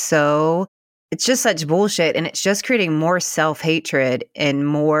just such bullshit. And it's just creating more self-hatred and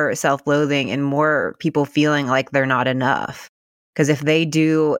more self-loathing and more people feeling like they're not enough. Because if they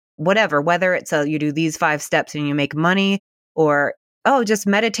do whatever, whether it's you do these 5 steps and you make money, or, just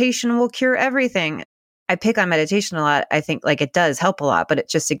meditation will cure everything. I pick on meditation a lot. I think like it does help a lot, but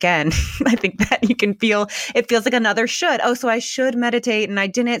it's just, again, I think that it feels like another should. So I should meditate and I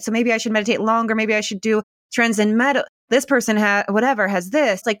didn't. So maybe I should meditate longer. Maybe I should do transcend this person has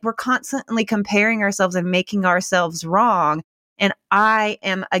this. Like, we're constantly comparing ourselves and making ourselves wrong. And I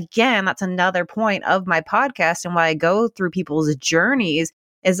am, again, that's another point of my podcast and why I go through people's journeys,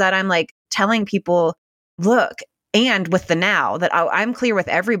 is that I'm like telling people, look, and with the now that I'm clear with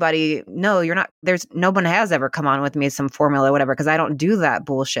everybody, no, you're not, no one has ever come on with me some formula, whatever, because I don't do that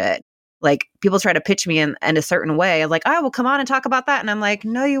bullshit. Like, people try to pitch me in a certain way, like, I will come on and talk about that. And I'm like,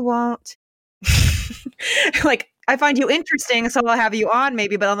 no, you won't. Like, I find you interesting, so I'll have you on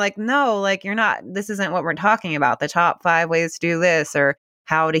maybe, but I'm like, no, like, you're not, this isn't what we're talking about. The top 5 ways to do this, or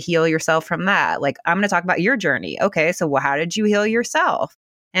how to heal yourself from that. Like, I'm going to talk about your journey. Okay. So how did you heal yourself?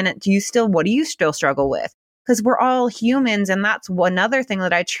 And what do you still struggle with? because we're all humans. And that's another thing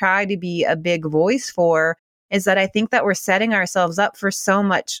that I try to be a big voice for, is that I think that we're setting ourselves up for so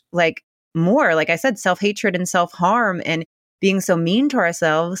much like more, like I said, self-hatred and self-harm and being so mean to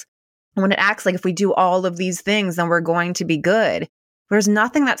ourselves. When it acts like if we do all of these things, then we're going to be good. There's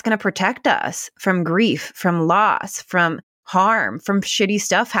nothing that's going to protect us from grief, from loss, from harm, from shitty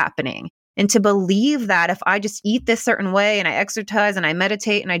stuff happening. And to believe that if I just eat this certain way and I exercise and I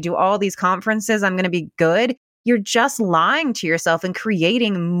meditate and I do all these conferences, I'm going to be good. You're just lying to yourself and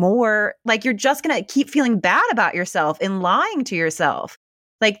creating more, like you're just going to keep feeling bad about yourself and lying to yourself.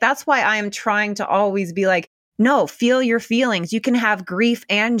 Like, that's why I am trying to always be like, no, feel your feelings. You can have grief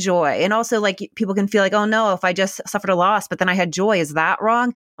and joy. And also, like, people can feel like, oh no, if I just suffered a loss, but then I had joy, is that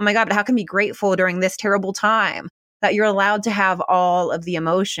wrong? Oh my God, but how can I be grateful during this terrible time? That you're allowed to have all of the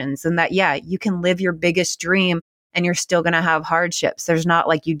emotions, and that, yeah, you can live your biggest dream and you're still going to have hardships. There's not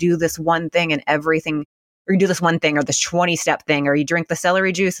like you do this one thing and everything, or you do this one thing or this 20-step thing, or you drink the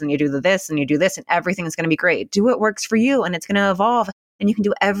celery juice and you do this and you do this and everything's going to be great. Do what works for you and it's going to evolve. And you can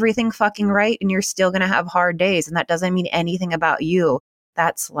do everything fucking right and you're still going to have hard days. And that doesn't mean anything about you.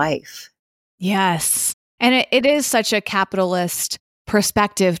 That's life. Yes. And it is such a capitalist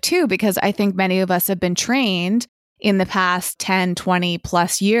perspective too, because I think many of us have been trained in the past 10, 20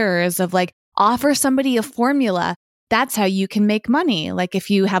 plus years of like, offer somebody a formula. That's how you can make money. Like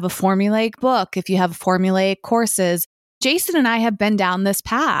if you have a formulaic book, if you have formulaic courses. Jason and I have been down this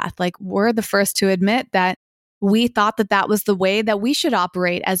path. Like, we're the first to admit that we thought that that was the way that we should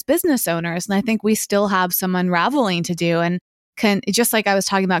operate as business owners. And I think we still have some unraveling to do. And just like I was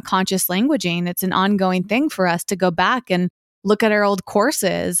talking about conscious languaging, it's an ongoing thing for us to go back and look at our old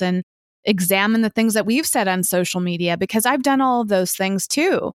courses and examine the things that we've said on social media, because I've done all of those things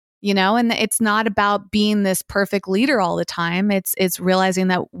too, you know, and it's not about being this perfect leader all the time. It's realizing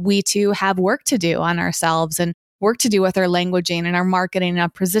that we too have work to do on ourselves and work to do with our languaging and our marketing and our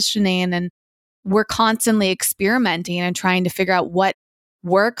positioning. And we're constantly experimenting and trying to figure out what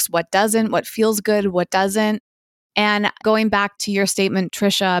works, what doesn't, what feels good, what doesn't. And going back to your statement,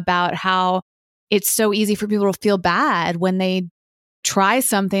 Trisha, about how it's so easy for people to feel bad when they try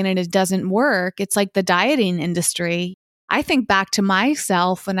something and it doesn't work. It's like the dieting industry. I think back to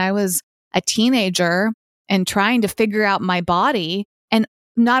myself when I was a teenager and trying to figure out my body. And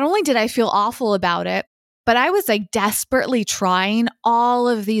not only did I feel awful about it, but I was like desperately trying all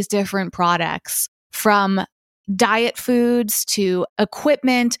of these different products, from diet foods to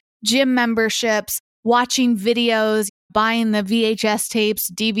equipment, gym memberships, watching videos, buying the VHS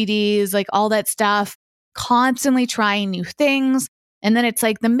tapes, DVDs, like all that stuff, constantly trying new things. And then it's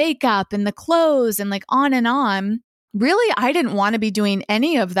like the makeup and the clothes and like on and on. Really, I didn't want to be doing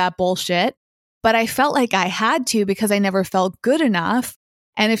any of that bullshit, but I felt like I had to because I never felt good enough.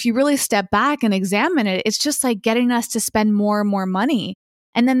 And if you really step back and examine it, it's just like getting us to spend more and more money.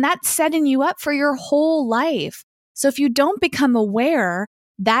 And then that's setting you up for your whole life. So if you don't become aware,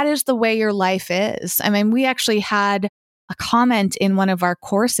 that is the way your life is. I mean, we actually had a comment in one of our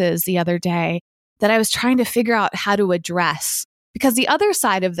courses the other day that I was trying to figure out how to address. Because the other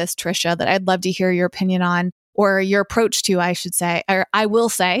side of this, Trisha, that I'd love to hear your opinion on, or your approach to, I should say, or I will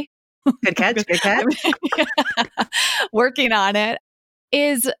say. Good catch, good catch. Working on it.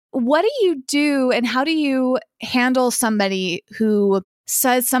 Is what do you do and how do you handle somebody who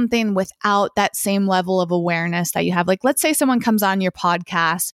says something without that same level of awareness that you have? Like, let's say someone comes on your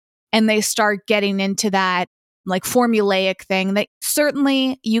podcast and they start getting into that like formulaic thing that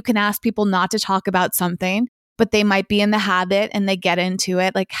certainly you can ask people not to talk about something, but they might be in the habit and they get into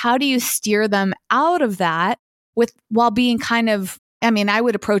it. Like, how do you steer them out of that while being kind of, I mean, I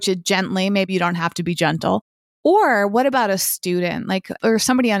would approach it gently. Maybe you don't have to be gentle. Or what about a student, like, or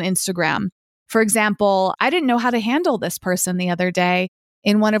somebody on Instagram? For example, I didn't know how to handle this person the other day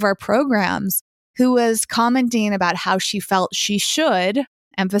in one of our programs who was commenting about how she felt she should,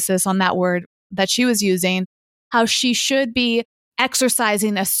 emphasis on that word that she was using, how she should be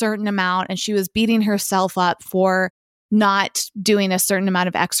exercising a certain amount, and she was beating herself up for not doing a certain amount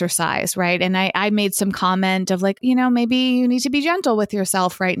of exercise, right? And I made some comment of like, you know, maybe you need to be gentle with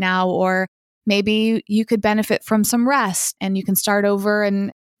yourself right now, or maybe you could benefit from some rest and you can start over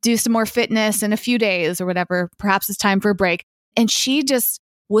and do some more fitness in a few days or whatever. Perhaps it's time for a break. And she just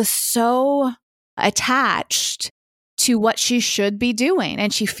was so attached to what she should be doing.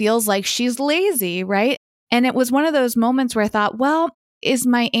 And she feels like she's lazy, right? And it was one of those moments where I thought, well, is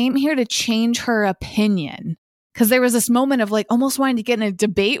my aim here to change her opinion? Because there was this moment of like almost wanting to get in a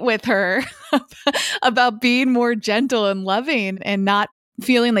debate with her about being more gentle and loving and not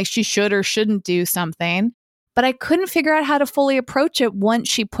feeling like she should or shouldn't do something. But I couldn't figure out how to fully approach it once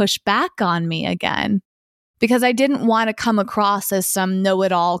she pushed back on me again. because I didn't want to come across as some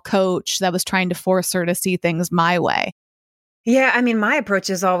know-it-all coach that was trying to force her to see things my way. Yeah, I mean, my approach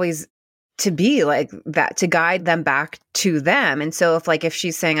is always to be like that, to guide them back to them. And so if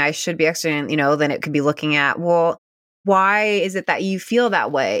she's saying I should be exercising, then it could be looking at, well, why is it that you feel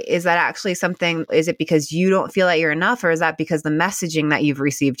that way? Is that actually something, is it because you don't feel that you're enough? Or is that because the messaging that you've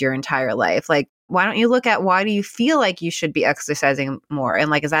received your entire life? Like, why don't you look at why do you feel like you should be exercising more? And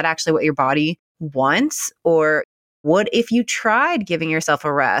like, is that actually what your body wants? Or what if you tried giving yourself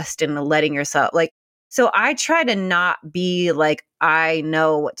a rest and letting yourself so I try to not be like, I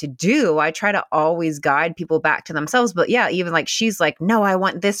know what to do. I try to always guide people back to themselves. But yeah, even like she's like, no, I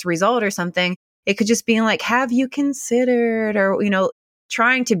want this result or something. It could just be like, have you considered, or,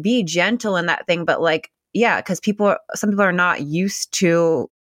 trying to be gentle in that thing. But like, yeah, because some people are not used to,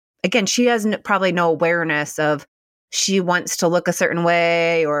 again, she has probably no awareness of she wants to look a certain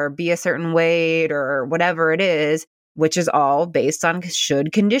way or be a certain weight or whatever it is, which is all based on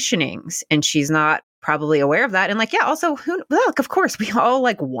should conditionings. And she's not probably aware of that. And like, yeah, also, look, of course, we all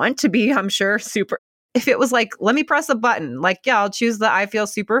like want to be, I'm sure, super. If it was like, let me press a button, like, yeah, I'll choose the I feel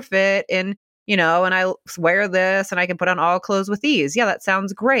super fit and, and I wear this and I can put on all clothes with ease. Yeah, that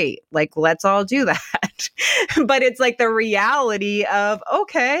sounds great. Like, let's all do that. But it's like the reality of,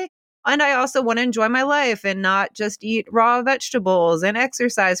 okay. And I also want to enjoy my life and not just eat raw vegetables and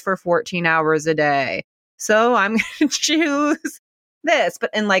exercise for 14 hours a day. So I'm going to choose this.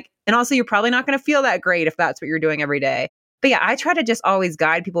 And also you're probably not going to feel that great if that's what you're doing every day. But yeah, I try to just always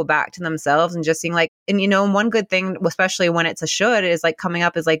guide people back to themselves and just seeing like, and one good thing, especially when it's a should, is like coming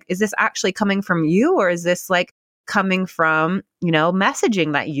up is like, is this actually coming from you? Or is this like coming from,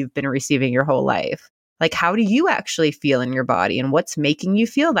 messaging that you've been receiving your whole life? Like, how do you actually feel in your body and what's making you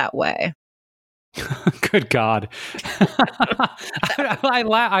feel that way? Good God.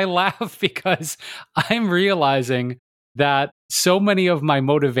 I laugh because I'm realizing that so many of my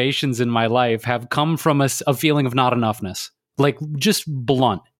motivations in my life have come from a feeling of not enoughness. Like, just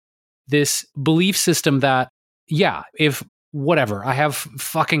blunt. This belief system that, yeah, if whatever, I have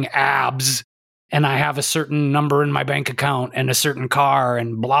fucking abs and I have a certain number in my bank account and a certain car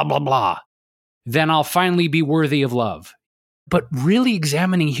and blah, blah, blah, then I'll finally be worthy of love. But really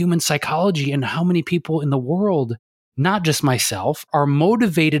examining human psychology and how many people in the world, not just myself, are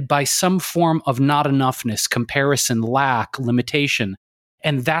motivated by some form of not enoughness, comparison, lack, limitation.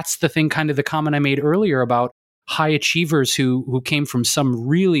 And that's the thing, kind of the comment I made earlier about high achievers who came from some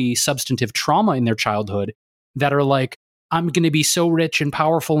really substantive trauma in their childhood that are like, I'm going to be so rich and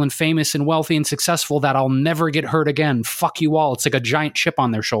powerful and famous and wealthy and successful that I'll never get hurt again. Fuck you all. It's like a giant chip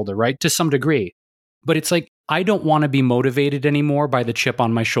on their shoulder, right? To some degree. But it's like, I don't want to be motivated anymore by the chip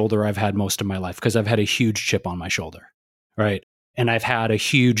on my shoulder I've had most of my life, because I've had a huge chip on my shoulder, right? And I've had a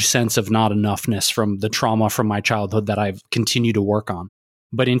huge sense of not enoughness from the trauma from my childhood that I've continued to work on.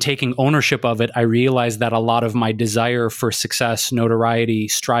 But in taking ownership of it, I realized that a lot of my desire for success, notoriety,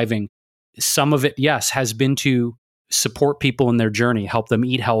 striving, some of it, yes, has been to support people in their journey, help them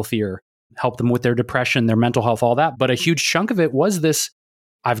eat healthier, help them with their depression, their mental health, all that. But a huge chunk of it was this,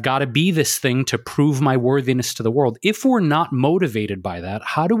 I've got to be this thing to prove my worthiness to the world. If we're not motivated by that,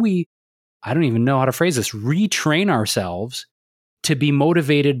 how do we, I don't even know how to phrase this, retrain ourselves to be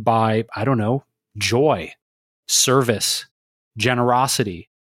motivated by, I don't know, joy, service, generosity?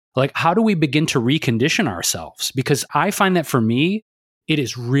 Like, how do we begin to recondition ourselves? Because I find that for me, it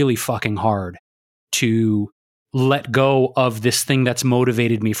is really fucking hard to let go of this thing that's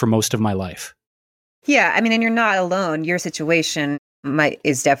motivated me for most of my life. Yeah, I mean, and you're not alone. Your situation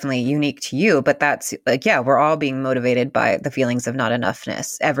is definitely unique to you, but that's like, yeah, we're all being motivated by the feelings of not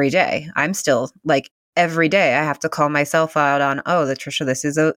enoughness every day. I'm still like, every day I have to call myself out on, oh, Latricia, this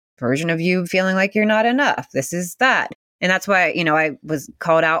is a version of you feeling like you're not enough. This is that. And that's why, I was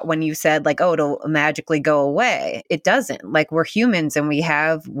called out when you said like, oh, it'll magically go away. It doesn't. Like, we're humans and we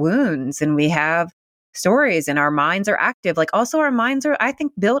have wounds and we have stories and our minds are active. Like, also our minds are, I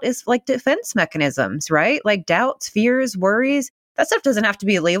think, built as like defense mechanisms, right? Like doubts, fears, worries. That stuff doesn't have to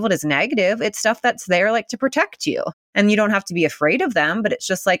be labeled as negative. It's stuff that's there like to protect you. And you don't have to be afraid of them, but it's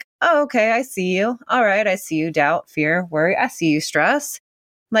just like, oh, okay, I see you. All right, I see you. Doubt, fear, worry. I see you. Stress.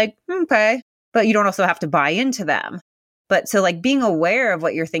 Like, okay. But you don't also have to buy into them. But so like being aware of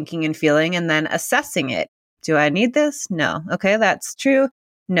what you're thinking and feeling and then assessing it. Do I need this? No. Okay, that's true.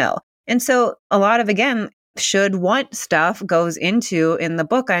 No. And so a lot of, again, should want stuff goes into in the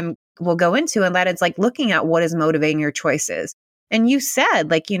book we'll go into, and that it's like looking at what is motivating your choices. And you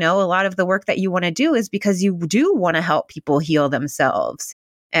said like, a lot of the work that you want to do is because you do want to help people heal themselves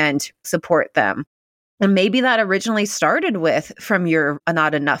and support them. And maybe that originally started from your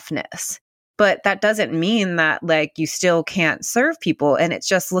not enoughness. But that doesn't mean that like you still can't serve people. And it's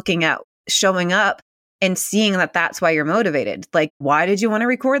just looking at showing up and seeing that that's why you're motivated. Like, why did you want to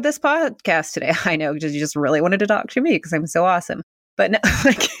record this podcast today? I know, because you just really wanted to talk to me because I'm so awesome. But no,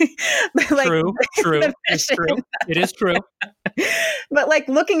 true. It's true. It is true. But like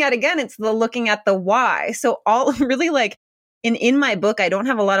looking at, again, it's looking at the why. So all really like in my book, I don't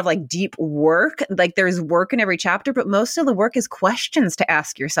have a lot of like deep work. Like there's work in every chapter, but most of the work is questions to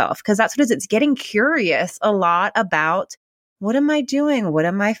ask yourself, because that's what it is. It's getting curious a lot about, what am I doing? What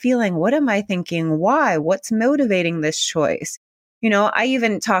am I feeling? What am I thinking? Why? What's motivating this choice? I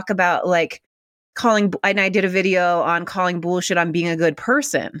even talk about like and I did a video on calling bullshit on being a good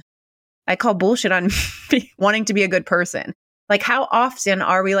person. I call bullshit on wanting to be a good person. Like, how often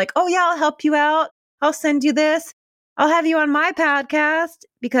are we like, oh yeah, I'll help you out. I'll send you this. I'll have you on my podcast,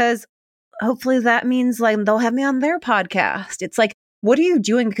 because hopefully that means like they'll have me on their podcast. It's like, what are you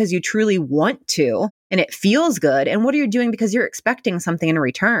doing because you truly want to and it feels good? And what are you doing because you're expecting something in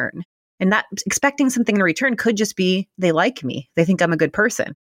return? And that expecting something in return could just be they like me. They think I'm a good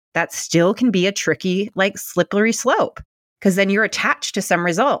person. That still can be a tricky, like slippery slope, because then you're attached to some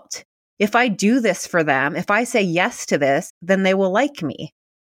result. If I do this for them, if I say yes to this, then they will like me.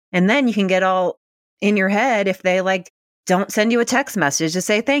 And then you can get all in your head if they like don't send you a text message to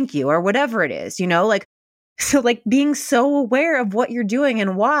say thank you or whatever it is, So like being so aware of what you're doing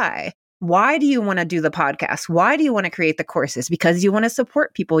and why. Why do you want to do the podcast? Why do you want to create the courses? Because you want to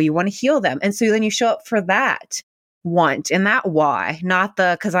support people, you want to heal them. And so then you show up for that want and that why, not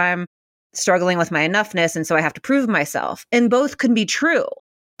the because I'm struggling with my enoughness and so I have to prove myself. And both can be true,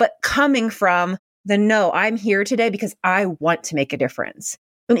 but coming from the no, I'm here today because I want to make a difference.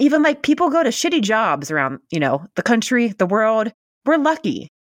 And even like people go to shitty jobs around, the country, the world. We're lucky.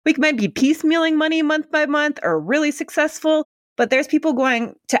 We might be piecemealing money month by month or really successful, but there's people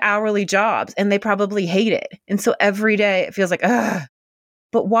going to hourly jobs and they probably hate it. And so every day it feels like, ugh,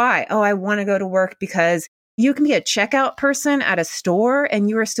 but why? Oh, I want to go to work because you can be a checkout person at a store and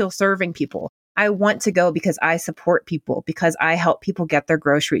you are still serving people. I want to go because I support people, because I help people get their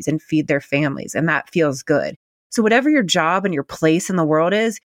groceries and feed their families. And that feels good. So whatever your job and your place in the world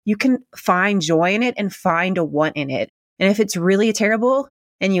is, you can find joy in it and find a want in it. And if it's really terrible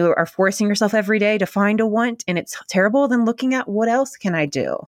and you are forcing yourself every day to find a want and it's terrible, then looking at what else can I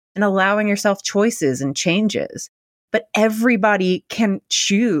do and allowing yourself choices and changes. But everybody can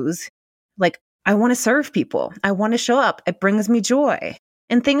choose, like, I want to serve people. I want to show up. It brings me joy.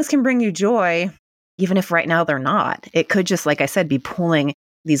 And things can bring you joy, even if right now they're not. It could just, like I said, be pulling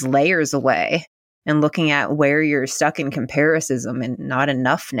these layers away and looking at where you're stuck in comparison and not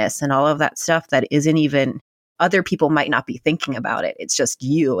enoughness and all of that stuff that isn't even, other people might not be thinking about it. It's just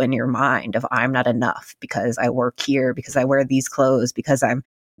you in your mind of I'm not enough because I work here, because I wear these clothes, because I'm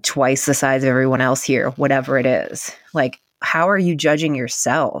twice the size of everyone else here, whatever it is. Like, how are you judging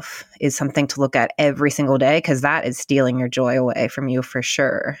yourself is something to look at every single day, because that is stealing your joy away from you for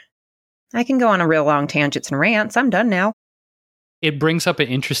sure. I can go on a real long tangents and rants. I'm done now. It brings up an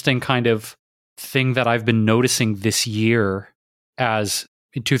interesting kind of thing that I've been noticing this year, as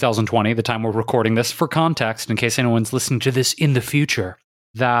in 2020, the time we're recording this, for context, in case anyone's listening to this in the future,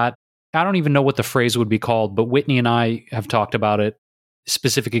 that I don't even know what the phrase would be called, but Whitney and I have talked about it,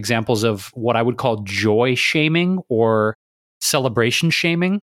 specific examples of what I would call joy shaming or celebration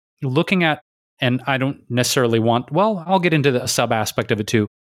shaming. Looking at, and I don't necessarily want, well, I'll get into the sub aspect of it too,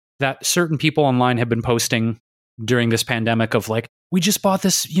 that certain people online have been posting during this pandemic of like, we just bought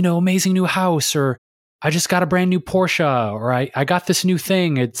this, amazing new house, or I just got a brand new Porsche, or I got this new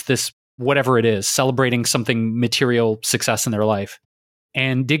thing. It's this, whatever it is, celebrating something material success in their life.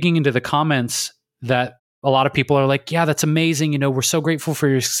 And digging into the comments, that a lot of people are like, yeah, that's amazing. We're so grateful for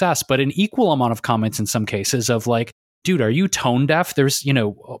your success. But an equal amount of comments in some cases of like, dude, are you tone deaf? There's,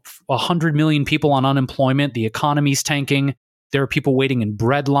 100 million people on unemployment. The economy's tanking. There are people waiting in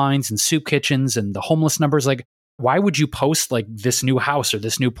bread lines and soup kitchens, and the homeless numbers. Like, why would you post like this new house or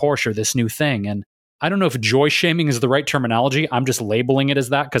this new Porsche or this new thing? And I don't know if joy shaming is the right terminology. I'm just labeling it as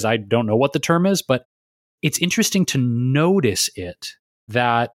that because I don't know what the term is, but it's interesting to notice it,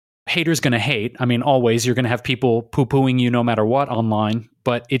 that haters going to hate. I mean, always you're going to have people poo-pooing you no matter what online,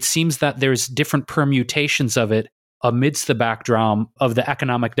 but it seems that there's different permutations of it amidst the backdrop of the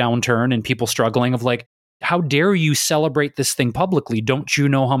economic downturn and people struggling, of like, how dare you celebrate this thing publicly? Don't you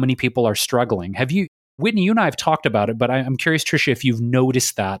know how many people are struggling? Have you, Whitney, you and I have talked about it, but I'm curious, Tricia, if you've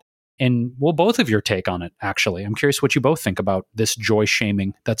noticed that, and well, both of your take on it, actually. I'm curious what you both think about this joy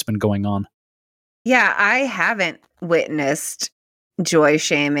shaming that's been going on. Yeah, I haven't witnessed joy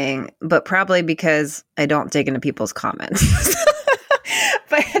shaming, but probably because I don't dig into people's comments.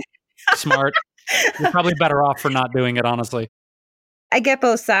 But Smart. You're probably better off for not doing it, honestly. I get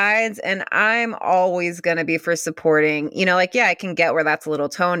both sides, and I'm always going to be for supporting, yeah, I can get where that's a little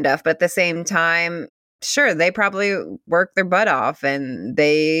tone deaf, but at the same time, sure, they probably work their butt off and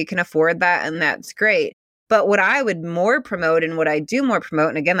they can afford that, and that's great. But what I would more promote and what I do more promote,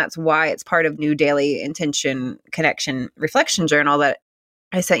 and again, that's why it's part of New Daily Intention Connection Reflection Journal that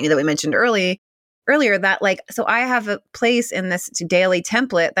I sent you that we mentioned earlier, that so I have a place in this daily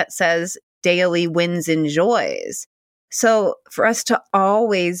template that says daily wins and joys. So for us to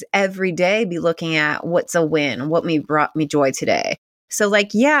always, every day, be looking at what's a win, what brought me joy today. So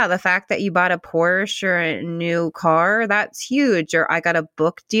the fact that you bought a Porsche or a new car, that's huge. Or I got a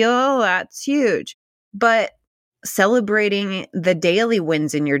book deal, that's huge. But celebrating the daily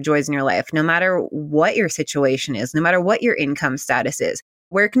wins and your joys in your life, no matter what your situation is, no matter what your income status is,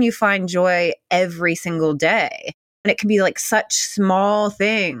 where can you find joy every single day? And it can be such small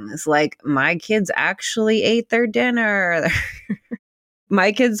things, like my kids actually ate their dinner.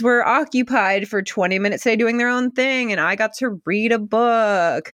 My kids were occupied for 20 minutes today doing their own thing, and I got to read a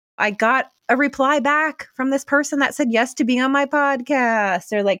book. I got a reply back from this person that said yes to being on my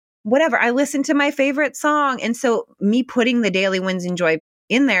podcast, or whatever. I listened to my favorite song. And so me putting the daily wins and joy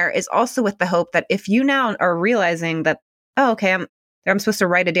in there is also with the hope that if you now are realizing that, oh, okay, I'm supposed to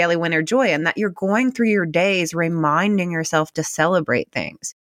write a daily win or joy, and that you're going through your days reminding yourself to celebrate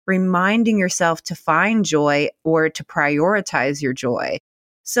things, reminding yourself to find joy or to prioritize your joy.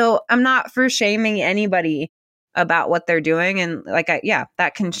 So I'm not for shaming anybody about what they're doing. And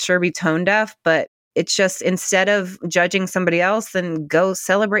that can sure be tone deaf, but it's just, instead of judging somebody else, then go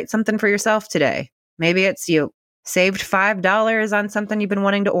celebrate something for yourself today. Maybe it's you saved $5 on something you've been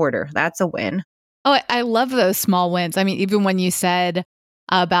wanting to order. That's a win. Oh, I love those small wins. I mean, even when you said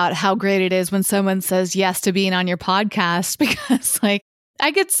about how great it is when someone says yes to being on your podcast, because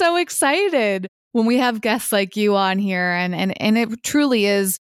I get so excited when we have guests like you on here, and it truly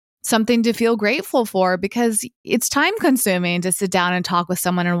is something to feel grateful for, because it's time consuming to sit down and talk with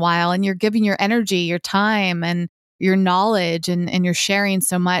someone in a while, and you're giving your energy, your time, and your knowledge, and you're sharing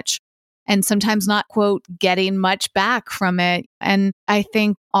so much. And sometimes not, quote, getting much back from it. And I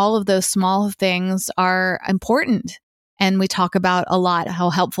think all of those small things are important. And we talk about a lot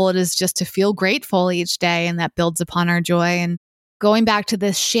how helpful it is just to feel grateful each day, and that builds upon our joy. And going back to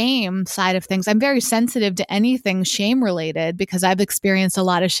this shame side of things, I'm very sensitive to anything shame related, because I've experienced a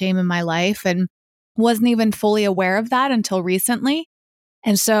lot of shame in my life and wasn't even fully aware of that until recently.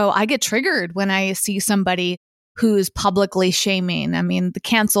 And so I get triggered when I see somebody who's publicly shaming. I mean, the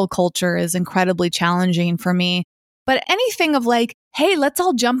cancel culture is incredibly challenging for me. But anything of hey, let's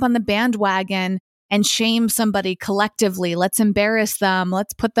all jump on the bandwagon and shame somebody collectively. Let's embarrass them.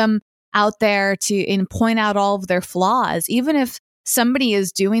 Let's put them out there and point out all of their flaws. Even if somebody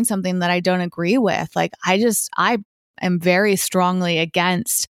is doing something that I don't agree with, I am very strongly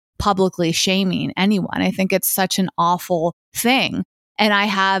against publicly shaming anyone. I think it's such an awful thing. And I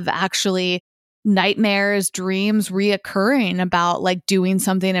have actually nightmares, dreams reoccurring about doing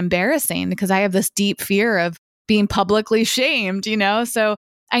something embarrassing, because I have this deep fear of being publicly shamed, So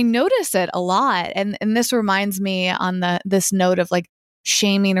I notice it a lot. And this reminds me on this note of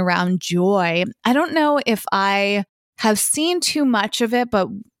shaming around joy. I don't know if I have seen too much of it, but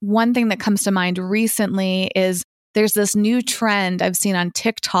one thing that comes to mind recently is there's this new trend I've seen on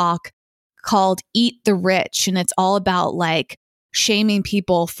TikTok called Eat the Rich. And it's all about shaming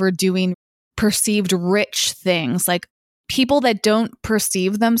people for doing perceived rich things, people that don't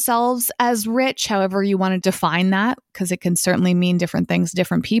perceive themselves as rich, however you want to define that, because it can certainly mean different things to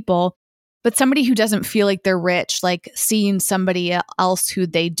different people. But somebody who doesn't feel like they're rich, seeing somebody else who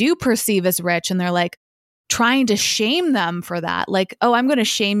they do perceive as rich, and they're trying to shame them for that. Oh, I'm going to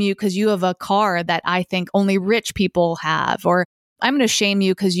shame you because you have a car that I think only rich people have, or I'm going to shame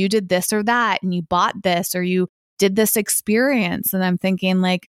you because you did this or that, and you bought this, or you did this experience. And I'm thinking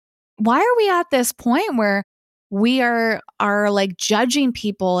why are we at this point where we are judging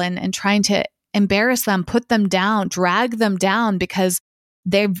people and trying to embarrass them, put them down, drag them down because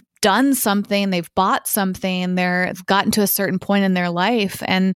they've done something, they've bought something, they've gotten to a certain point in their life.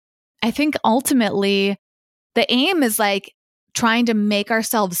 And I think ultimately the aim is trying to make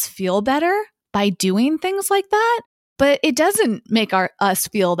ourselves feel better by doing things like that. But it doesn't make us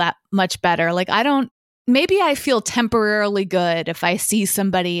feel that much better. Maybe I feel temporarily good if I see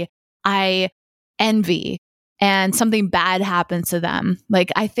somebody I envy and something bad happens to them.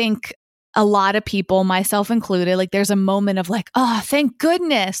 I think a lot of people, myself included, there's a moment of oh, thank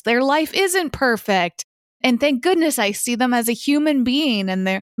goodness their life isn't perfect. And thank goodness I see them as a human being and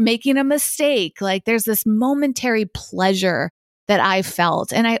they're making a mistake. There's this momentary pleasure that I've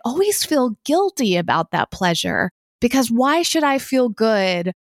felt. And I always feel guilty about that pleasure, because why should I feel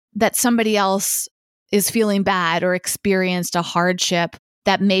good that somebody else is feeling bad or experienced a hardship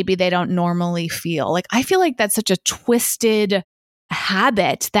that maybe they don't normally feel? Like, I feel like that's such a twisted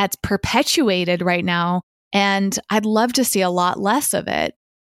habit that's perpetuated right now. And I'd love to see a lot less of it.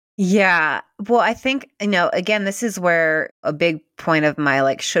 Yeah. Well, I think, again, this is where a big point of my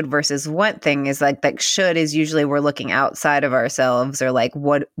like should versus want thing is like that should is usually we're looking outside of ourselves, or like,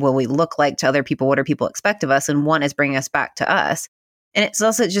 what will we look like to other people? What do people expect of us? And one is bringing us back to us. And it's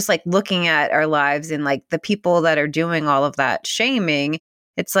also just like looking at our lives and like the people that are doing all of that shaming.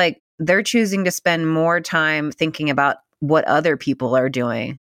 It's like they're choosing to spend more time thinking about what other people are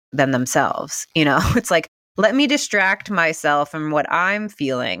doing than themselves. It's like, let me distract myself from what I'm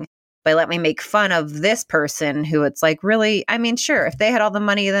feeling by let me make fun of this person who it's like, really, I mean, sure, if they had all the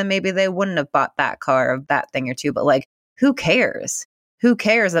money, then maybe they wouldn't have bought that car or that thing or two. But like, who cares? Who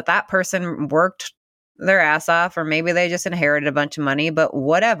cares that that person worked their ass off, or maybe they just inherited a bunch of money, but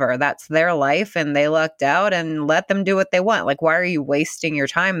whatever, that's their life and they lucked out, and let them do what they want. Like, why are you wasting your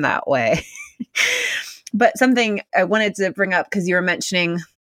time that way? But something I wanted to bring up, because you were mentioning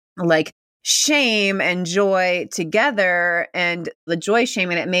like shame and joy together, and the joy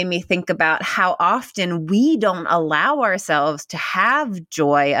shame, and it made me think about how often we don't allow ourselves to have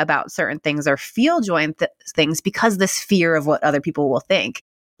joy about certain things or feel joy in things because this fear of what other people will think.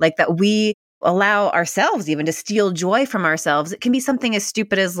 Like that we allow ourselves even to steal joy from ourselves. It can be something as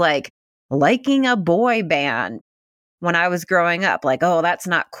stupid as like liking a boy band when I was growing up, like, oh, that's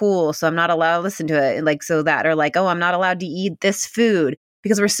not cool, so I'm not allowed to listen to it. And like, so that, or like, oh, I'm not allowed to eat this food,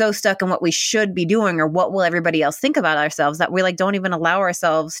 because we're so stuck in what we should be doing or what will everybody else think about ourselves that we like don't even allow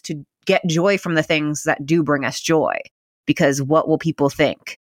ourselves to get joy from the things that do bring us joy. Because what will people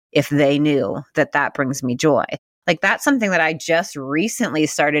think if they knew that that brings me joy? Like, that's something that I just recently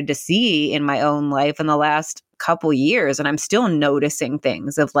started to see in my own life in the last couple years. And I'm still noticing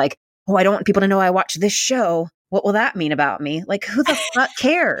things of like, oh, I don't want people to know I watch this show. What will that mean about me? Like, who the fuck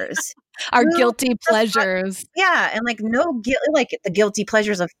cares? Our guilty pleasures. Yeah. And like, no guilt, like the guilty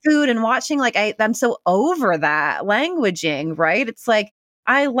pleasures of food and watching. Like, I'm so over that languaging, right? It's like,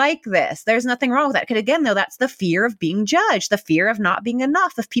 I like this. There's nothing wrong with that. Because again, though, that's the fear of being judged, the fear of not being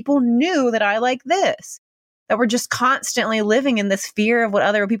enough. If people knew that I like this, that we're just constantly living in this fear of what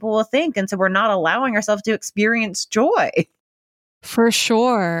other people will think. And so we're not allowing ourselves to experience joy. For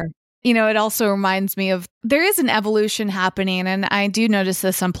sure. It also reminds me of there is an evolution happening. And I do notice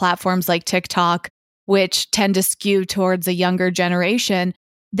this on platforms like TikTok, which tend to skew towards a younger generation.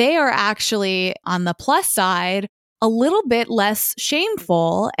 They are actually on the plus side, a little bit less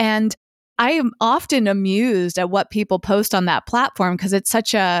shameful. And I am often amused at what people post on that platform, because it's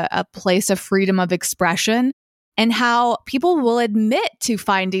such a place of freedom of expression, and how people will admit to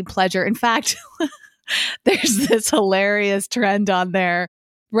finding pleasure. In fact, there's this hilarious trend on there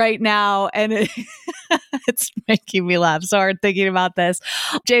right now, and it's making me laugh so hard thinking about this.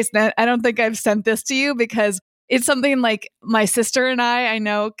 Jason, I don't think I've sent this to you, because it's something like my sister and I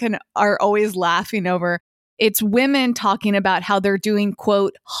know are always laughing over. It's women talking about how they're doing,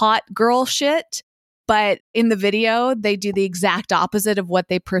 quote, hot girl shit. But in the video, they do the exact opposite of what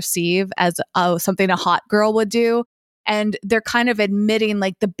they perceive as something a hot girl would do. And they're kind of admitting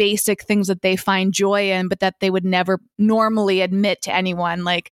like the basic things that they find joy in, but that they would never normally admit to anyone.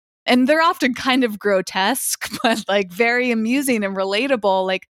 Like, and they're often kind of grotesque, but like very amusing and relatable.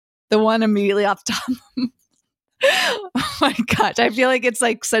 Like the one immediately off the top. Oh my gosh, I feel like it's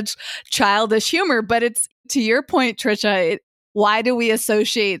like such childish humor, but it's to your point, Trisha. Why do we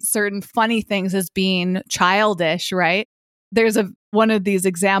associate certain funny things as being childish, right? There's one of these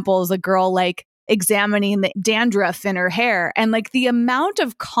examples, a girl like examining the dandruff in her hair, and like the amount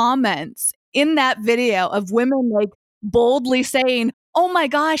of comments in that video of women like boldly saying, oh my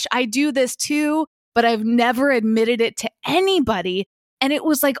gosh, I do this too, but I've never admitted it to anybody. And it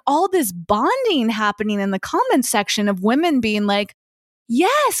was like all this bonding happening in the comment section of women being like,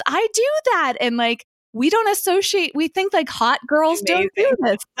 yes, I do that. And like, we don't associate, we think like hot girls don't do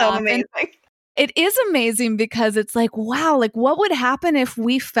this stuff. So amazing. And it is amazing, because it's like, wow, like what would happen if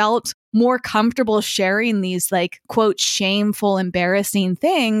we felt more comfortable sharing these like, quote, shameful, embarrassing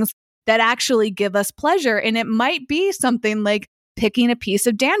things that actually give us pleasure? And it might be something like picking a piece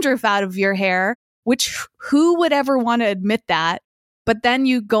of dandruff out of your hair, which who would ever want to admit that? But then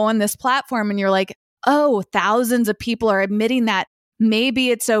you go on this platform and you're like, oh, thousands of people are admitting that. Maybe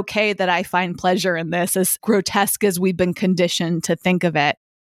it's okay that I find pleasure in this, as grotesque as we've been conditioned to think of it.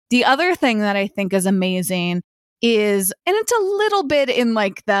 The other thing that I think is amazing is, and it's a little bit in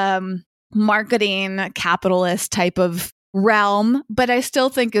like the marketing capitalist type of realm, but I still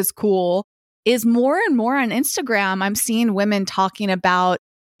think is cool, is more and more on Instagram, I'm seeing women talking about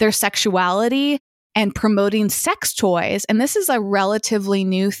their sexuality and promoting sex toys. And this is a relatively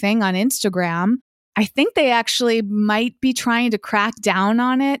new thing on Instagram. I think they actually might be trying to crack down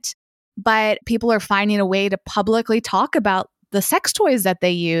on it, but people are finding a way to publicly talk about the sex toys that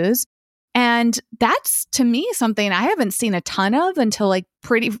they use. And that's, to me, something I haven't seen a ton of until like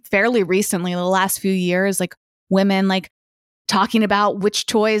fairly recently, the last few years, like women like talking about which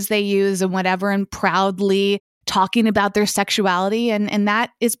toys they use and whatever, and proudly talking about their sexuality. And that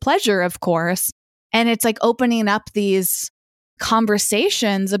is pleasure, of course. And it's like opening up these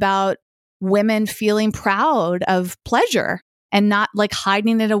conversations about women feeling proud of pleasure and not like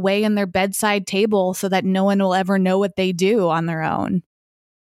hiding it away in their bedside table so that no one will ever know what they do on their own.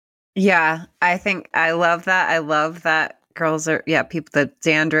 Yeah, I love that. I love that girls are, people, the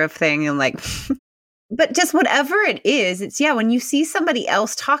dandruff thing and like, but just whatever it is, it's, when you see somebody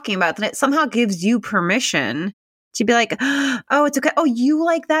else talking about it, then it somehow gives you permission to be like, oh, it's okay. Oh, you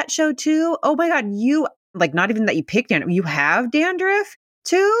like that show too? Oh my God, you like, not even that you picked it, you have dandruff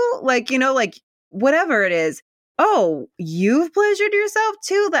too? Like, like whatever it is. Oh, you've pleasured yourself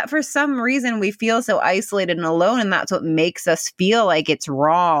too? That for some reason we feel so isolated and alone. And that's what makes us feel like it's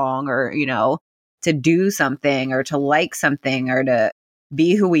wrong or, to do something or to like something or to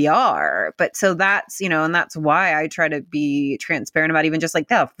be who we are. But so that's, and that's why I try to be transparent about even just like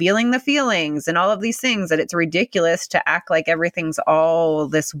that, feeling the feelings and all of these things, that it's ridiculous to act like everything's all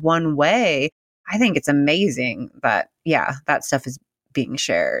this one way. I think it's amazing that, that stuff is being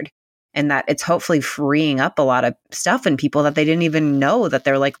shared. And that it's hopefully freeing up a lot of stuff in people that they didn't even know that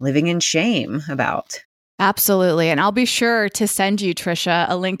they're like living in shame about. Absolutely. And I'll be sure to send you, Trisha,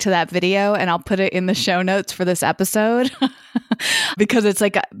 a link to that video, and I'll put it in the show notes for this episode because it's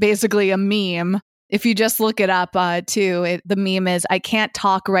like basically a meme. If you just look it up too, the meme is, I can't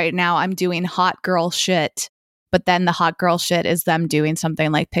talk right now, I'm doing hot girl shit. But then the hot girl shit is them doing something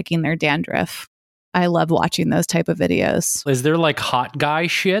like picking their dandruff. I love watching those type of videos. Is there like hot guy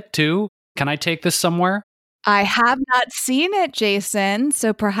shit too? Can I take this somewhere? I have not seen it, Jason.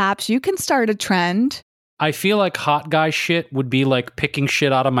 So perhaps you can start a trend. I feel like hot guy shit would be like picking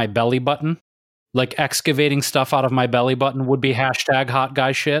shit out of my belly button. Like excavating stuff out of my belly button would be hashtag hot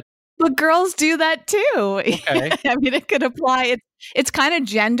guy shit. But girls do that too. Okay. I mean, it could apply. It's kind of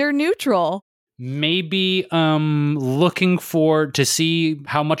gender neutral. Maybe looking to see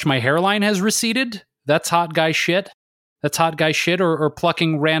how much my hairline has receded. That's hot guy shit. That's hot guy shit. Or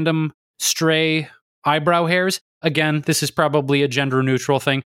plucking random stray eyebrow hairs. Again, this is probably a gender neutral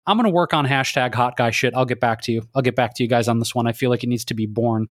thing. I'm going to work on hashtag hot guy shit. I'll get back to you. I'll get back to you guys on this one. I feel like it needs to be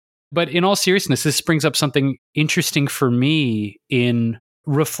born. But in all seriousness, this brings up something interesting for me in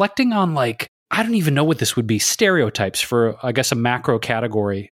reflecting on, like, I don't even know what this would be, stereotypes for, I guess, a macro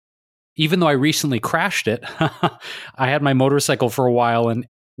category. Even though I recently crashed it, I had my motorcycle for a while, and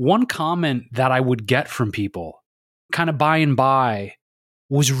one comment that I would get from people kind of by and by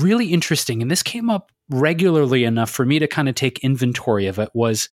was really interesting. And this came up regularly enough for me to kind of take inventory of it,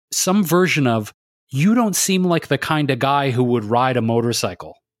 was some version of, you don't seem like the kind of guy who would ride a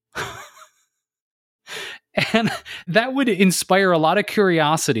motorcycle. And that would inspire a lot of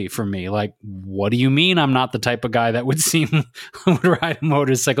curiosity from me. Like, what do you mean I'm not the type of guy that would ride a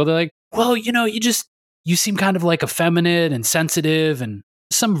motorcycle? They're like, well, you seem kind of like effeminate and sensitive and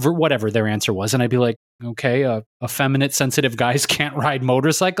whatever their answer was. And I'd be like, okay, effeminate, sensitive guys can't ride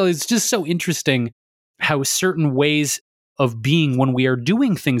motorcycle. It's just so interesting how certain ways of being when we are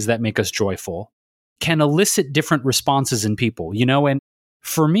doing things that make us joyful can elicit different responses in people, and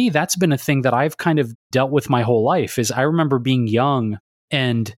for me, that's been a thing that I've kind of dealt with my whole life. Is I remember being young,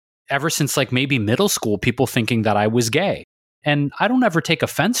 and ever since like maybe middle school, people thinking that I was gay. And I don't ever take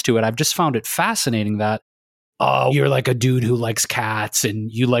offense to it. I've just found it fascinating that, oh, you're like a dude who likes cats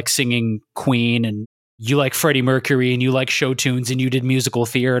and you like singing Queen and you like Freddie Mercury and you like show tunes and you did musical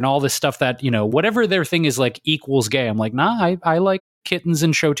theater and all this stuff that, whatever their thing is like equals gay. I'm like, nah, I like kittens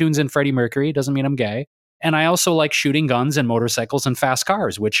and show tunes and Freddie Mercury. It doesn't mean I'm gay. And I also like shooting guns and motorcycles and fast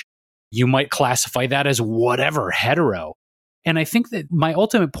cars, which you might classify that as whatever, hetero. And I think that my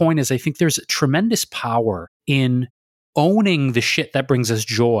ultimate point is I think there's tremendous power in owning the shit that brings us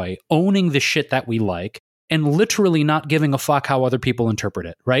joy, owning the shit that we like, and literally not giving a fuck how other people interpret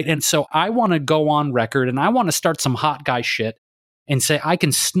it, right? And so I want to go on record and I want to start some hot guy shit and say I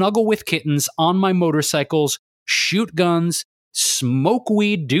can snuggle with kittens on my motorcycles, shoot guns, smoke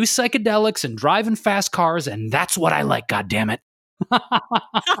weed, do psychedelics, and drive in fast cars, and that's what I like, goddammit.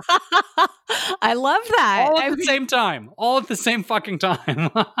 I love that. All at the same time. All at the same fucking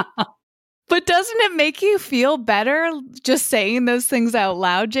time. But doesn't it make you feel better just saying those things out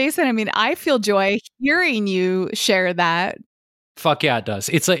loud, Jason? I mean, I feel joy hearing you share that. Fuck yeah, it does.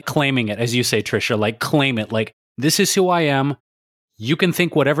 It's like claiming it, as you say, Trisha, like claim it. Like, this is who I am. You can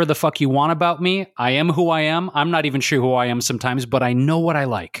think whatever the fuck you want about me. I am who I am. I'm not even sure who I am sometimes, but I know what I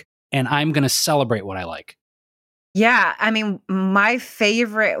like. And I'm going to celebrate what I like. Yeah. I mean, my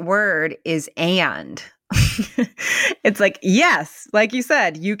favorite word is and. It's like, yes, like you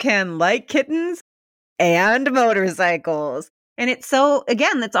said, you can like kittens and motorcycles. And it's so,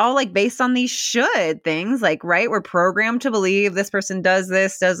 again, it's all like based on these should things, like, right? We're programmed to believe this person does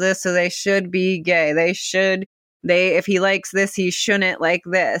this, so they should be gay. If he likes this, he shouldn't like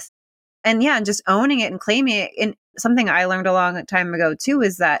this. And yeah, just owning it and claiming it. And something I learned a long time ago too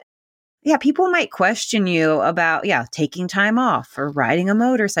is that, yeah, people might question you about, taking time off or riding a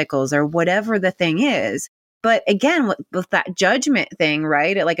motorcycles or whatever the thing is. But again, with that judgment thing,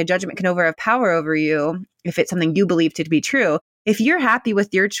 right? Like a judgment can have power over you if it's something you believe to be true. If you're happy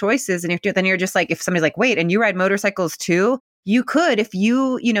with your choices and then you're just like, if somebody's like, wait, and you ride motorcycles too? You could, if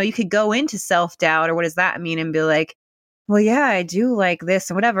you could go into self-doubt or what does that mean and be like, well, yeah, I do like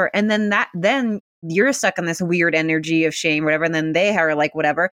this or whatever. And then you're stuck in this weird energy of shame, whatever. And then they are like,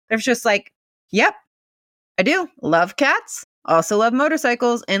 whatever. They're just like, yep, I do love cats. Also love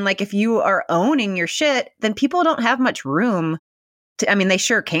motorcycles. And like, if you are owning your shit, then people don't have much room to, I mean, they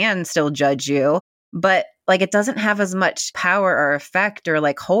sure can still judge you, but like, it doesn't have as much power or effect or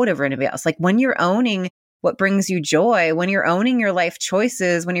like hold over anybody else. Like when you're owning what brings you joy, when you're owning your life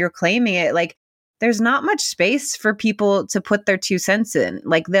choices, when you're claiming it, like there's not much space for people to put their 2 cents in.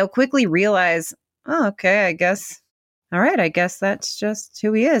 Like they'll quickly realize, oh, okay, I guess that's just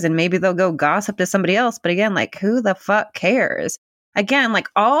who he is. And maybe they'll go gossip to somebody else. But again, like who the fuck cares? Again, like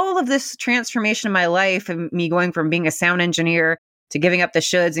all of this transformation in my life and me going from being a sound engineer to giving up the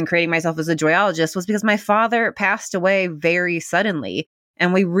shoulds and creating myself as a joyologist was because my father passed away very suddenly.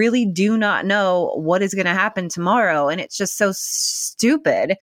 And we really do not know what is going to happen tomorrow. And it's just so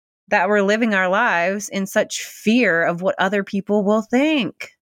stupid that we're living our lives in such fear of what other people will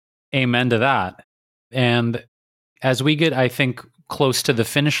think. Amen to that. And as we get, I think, close to the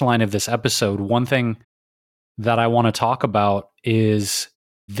finish line of this episode, one thing that I want to talk about is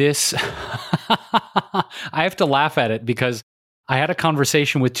this. I have to laugh at it because I had a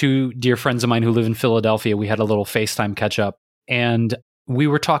conversation with 2 dear friends of mine who live in Philadelphia. We had a little FaceTime catch up, and we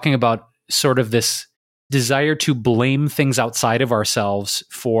were talking about sort of this desire to blame things outside of ourselves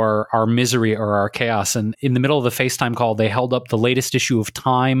for our misery or our chaos. And in the middle of the FaceTime call, they held up the latest issue of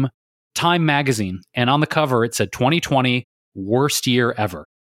Time magazine. And on the cover, it said 2020, worst year ever.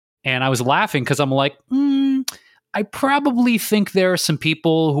 And I was laughing because I'm like, I probably think there are some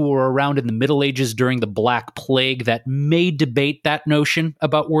people who were around in the Middle Ages during the Black Plague that may debate that notion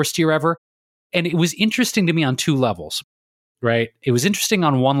about worst year ever. And it was interesting to me on 2 levels, right? It was interesting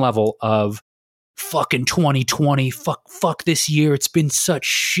on one level of fucking 2020, fuck this year. It's been such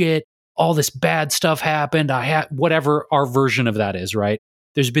shit. All this bad stuff happened. I had whatever our version of that is, right?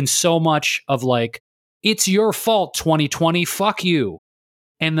 There's been so much of like, it's your fault, 2020, fuck you.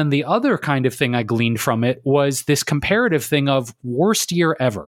 And then the other kind of thing I gleaned from it was this comparative thing of worst year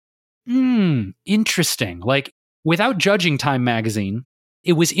ever. Interesting. Like, without judging Time magazine,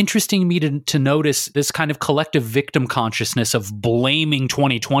 it was interesting to me to notice this kind of collective victim consciousness of blaming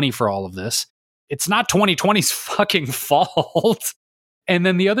 2020 for all of this. It's not 2020's fucking fault. And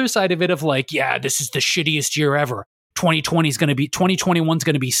then the other side of it of like, yeah, this is the shittiest year ever. 2021's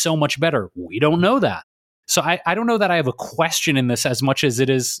going to be so much better. We don't know that. So I don't know that I have a question in this as much as it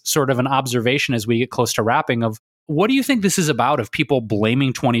is sort of an observation as we get close to wrapping of what do you think this is about of people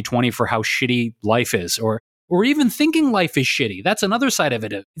blaming 2020 for how shitty life is or even thinking life is shitty? That's another side of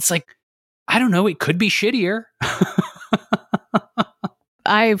it. It's like, I don't know, it could be shittier.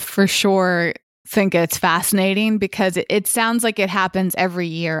 I for sure think it's fascinating because it sounds like it happens every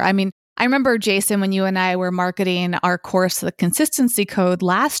year. I mean, I remember, Jason, when you and I were marketing our course, The Consistency Code,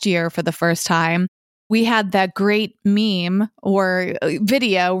 last year for the first time, we had that great meme or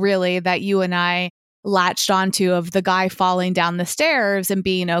video, really, that you and I latched onto of the guy falling down the stairs and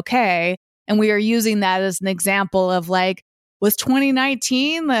being okay. And we are using that as an example of like, was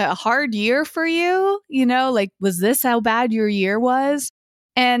 2019 a hard year for you? You know, like, was this how bad your year was?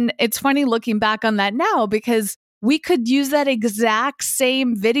 And it's funny looking back on that now because we could use that exact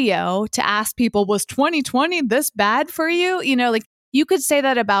same video to ask people, was 2020 this bad for you? You know, like you could say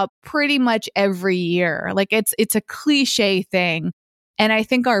that about pretty much every year. Like it's a cliche thing. And I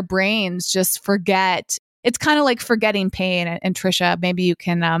think our brains just forget. It's kind of like forgetting pain. And Trisha, maybe you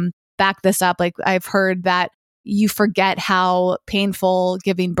can back this up. Like I've heard that you forget how painful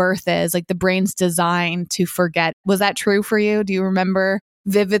giving birth is. Like the brain's designed to forget. Was that true for you? Do you remember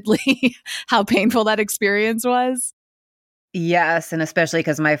vividly how painful that experience was? Yes, and especially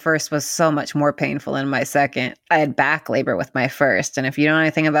because my first was so much more painful than my second. I had back labor with my first, and if you know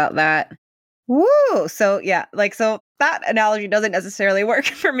anything about that, woo! So yeah, so that analogy doesn't necessarily work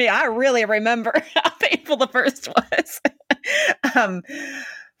for me. I really remember how painful the first was.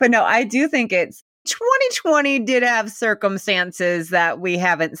 But no, I do think 2020 did have circumstances that we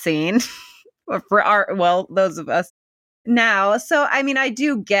haven't seen for those of us now. So, I mean, I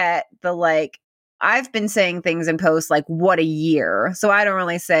do get I've been saying things in posts like, what a year. So I don't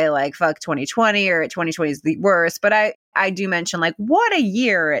really say fuck 2020 or 2020 is the worst, but I do mention what a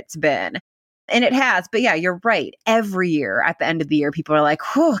year it's been. And it has. But yeah, you're right. Every year at the end of the year, people are like,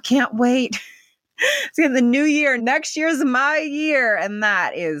 oh, can't wait. See, the new year, next year's my year. And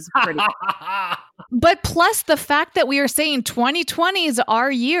that is pretty. But plus the fact that we are saying 2020 is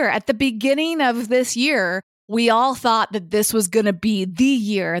our year. At the beginning of this year, we all thought that this was going to be the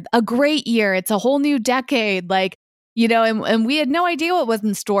year, a great year. It's a whole new decade. And we had no idea what was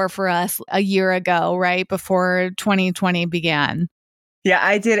in store for us a year ago, right? Before 2020 began. Yeah,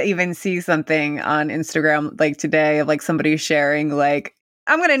 I did even see something on Instagram today of somebody sharing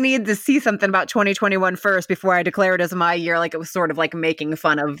I'm going to need to see something about 2021 first before I declare it as my year. It was sort of making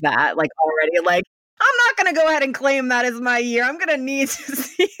fun of that already. I'm not going to go ahead and claim that as my year. I'm going to need to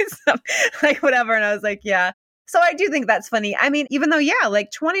see some whatever. And I was yeah. So I do think that's funny. I mean, even though,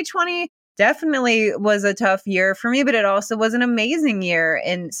 2020 definitely was a tough year for me, but it also was an amazing year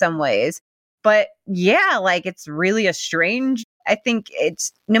in some ways. But yeah, it's really I think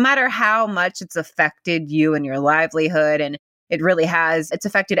it's no matter how much it's affected you and your livelihood, and it's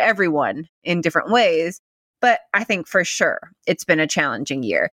affected everyone in different ways. But I think for sure it's been a challenging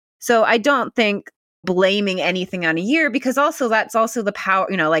year. So I don't think blaming anything on a year, because that's also the power,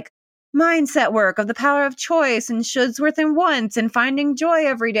 mindset work of the power of choice and shoulds, worth, and wants, and finding joy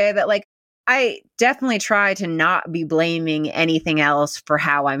every day. That I definitely try to not be blaming anything else for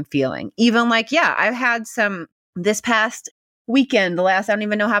how I'm feeling. Even I've had some this past weekend, I don't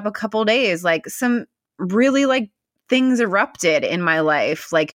even know, have a couple days, some really things erupted in my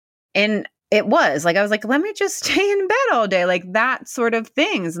life. And it was I was let me just stay in bed all day, that sort of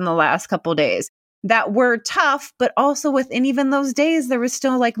things in the last couple days that were tough, but also within even those days, there was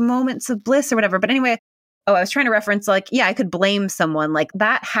still moments of bliss or whatever. But anyway, I was trying to reference I could blame someone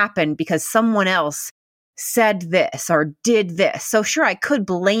that happened because someone else said this or did this. So sure, I could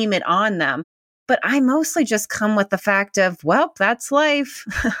blame it on them, but I mostly just come with the fact of, well, that's life.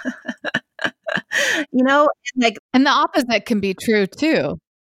 And the opposite can be true too.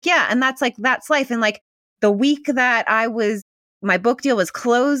 Yeah. And that's life. And the week that my book deal was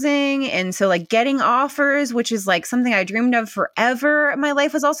closing. And so getting offers, which is something I dreamed of forever. My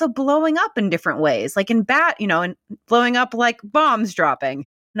life was also blowing up in different ways, and and blowing up bombs dropping,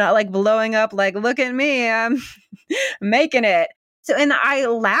 not blowing up, look at me, I'm making it. So, and I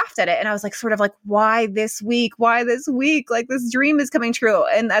laughed at it and I was sort of why this week? Why this week? This dream is coming true.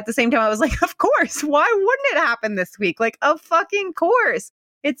 And at the same time, I was of course, why wouldn't it happen this week? Of fucking course.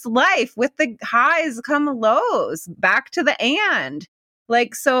 It's life. With the highs come lows, back to the and.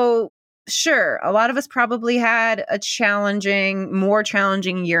 So sure, a lot of us probably had a more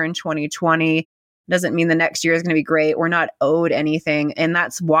challenging year in 2020. Doesn't mean the next year is going to be great. We're not owed anything. And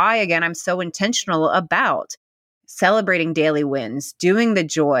that's why, again, I'm so intentional about celebrating daily wins, doing the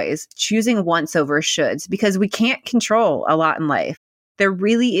joys, choosing wants over shoulds, because we can't control a lot in life. There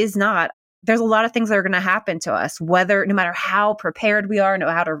really is not. There's a lot of things that are going to happen to us, no matter how prepared we are, no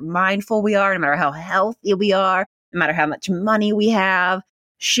matter how mindful we are, no matter how healthy we are, no matter how much money we have,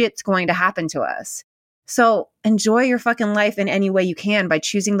 shit's going to happen to us. So enjoy your fucking life in any way you can by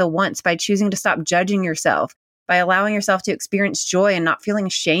choosing the wants, by choosing to stop judging yourself, by allowing yourself to experience joy and not feeling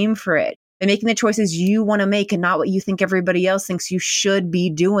shame for it, and making the choices you want to make and not what you think everybody else thinks you should be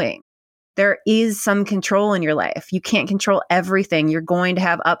doing. There is some control in your life. You can't control everything. You're going to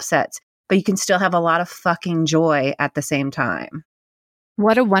have upsets, but you can still have a lot of fucking joy at the same time.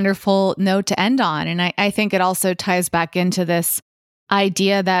 What a wonderful note to end on. And I think it also ties back into this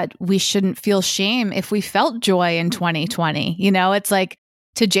idea that we shouldn't feel shame if we felt joy in 2020. It's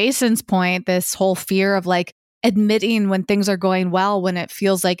to Jason's point, this whole fear of admitting when things are going well, when it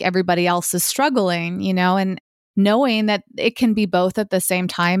feels like everybody else is struggling, and knowing that it can be both at the same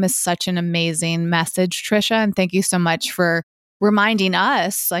time is such an amazing message, Trisha. And thank you so much for reminding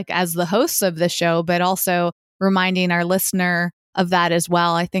us, as the hosts of the show, but also reminding our listener of that as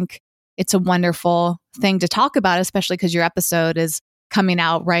well. I think it's a wonderful thing to talk about, especially because your episode is coming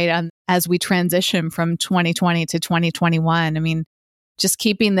out as we transition from 2020 to 2021. I mean, just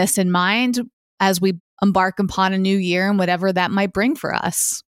keeping this in mind as we embark upon a new year and whatever that might bring for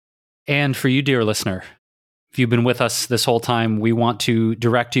us. And for you, dear listener, if you've been with us this whole time, we want to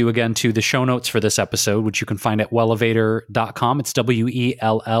direct you again to the show notes for this episode, which you can find at wellevatr.com. It's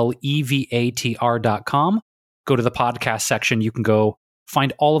WELLEVATR.com. Go to the podcast section. You can go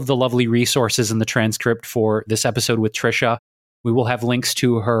find all of the lovely resources in the transcript for this episode with Trisha. We will have links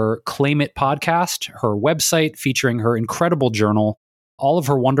to her Claim It podcast, her website featuring her incredible journal, all of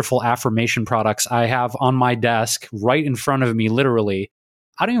her wonderful affirmation products I have on my desk right in front of me, literally.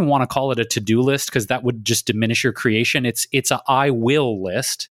 I don't even want to call it a to-do list because that would just diminish your creation. It's a I will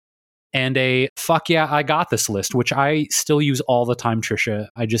list and a fuck yeah, I got this list, which I still use all the time, Trisha.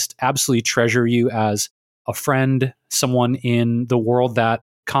 I just absolutely treasure you as a friend, someone in the world that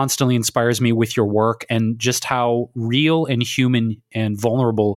constantly inspires me with your work and just how real and human and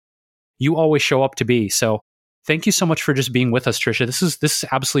vulnerable you always show up to be. So thank you so much for just being with us, Trisha. This is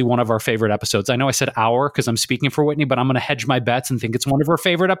absolutely one of our favorite episodes. I know I said our because I'm speaking for Whitney, but I'm going to hedge my bets and think it's one of her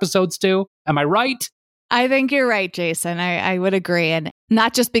favorite episodes too. Am I right? I think you're right, Jason. I would agree. And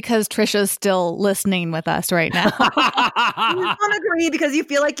not just because Trisha's still listening with us right now. You don't agree because you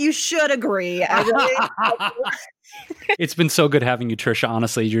feel like you should agree. It's been so good having you, Trisha.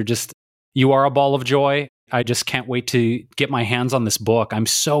 Honestly, you are a ball of joy. I just can't wait to get my hands on this book. I'm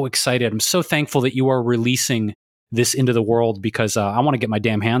so excited. I'm so thankful that you are releasing this into the world because I want to get my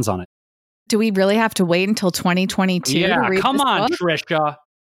damn hands on it. Do we really have to wait until 2022 to read come this on, book? Trisha.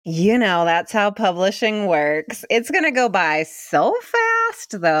 You know, that's how publishing works. It's going to go by so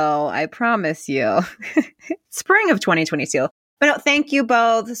fast, though. I promise you. Spring of 2022. But no, thank you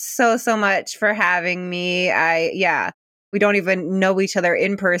both so much for having me. We don't even know each other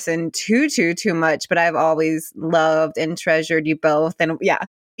in person too much, but I've always loved and treasured you both. And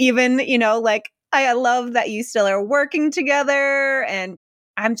even, I love that you still are working together. And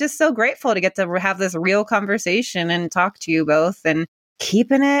I'm just so grateful to get to have this real conversation and talk to you both and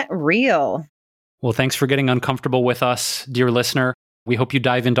keeping it real. Well, thanks for getting uncomfortable with us, dear listener. We hope you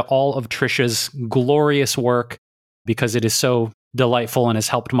dive into all of Trisha's glorious work because it is so delightful and has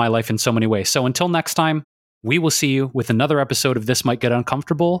helped my life in so many ways. So until next time, we will see you with another episode of This Might Get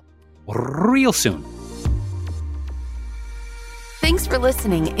Uncomfortable real soon. Thanks for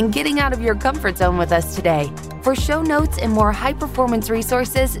listening and getting out of your comfort zone with us today. For show notes and more high-performance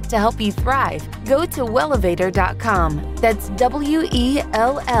resources to help you thrive, go to wellevatr.com. That's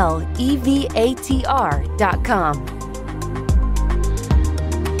WELLEVATR.com.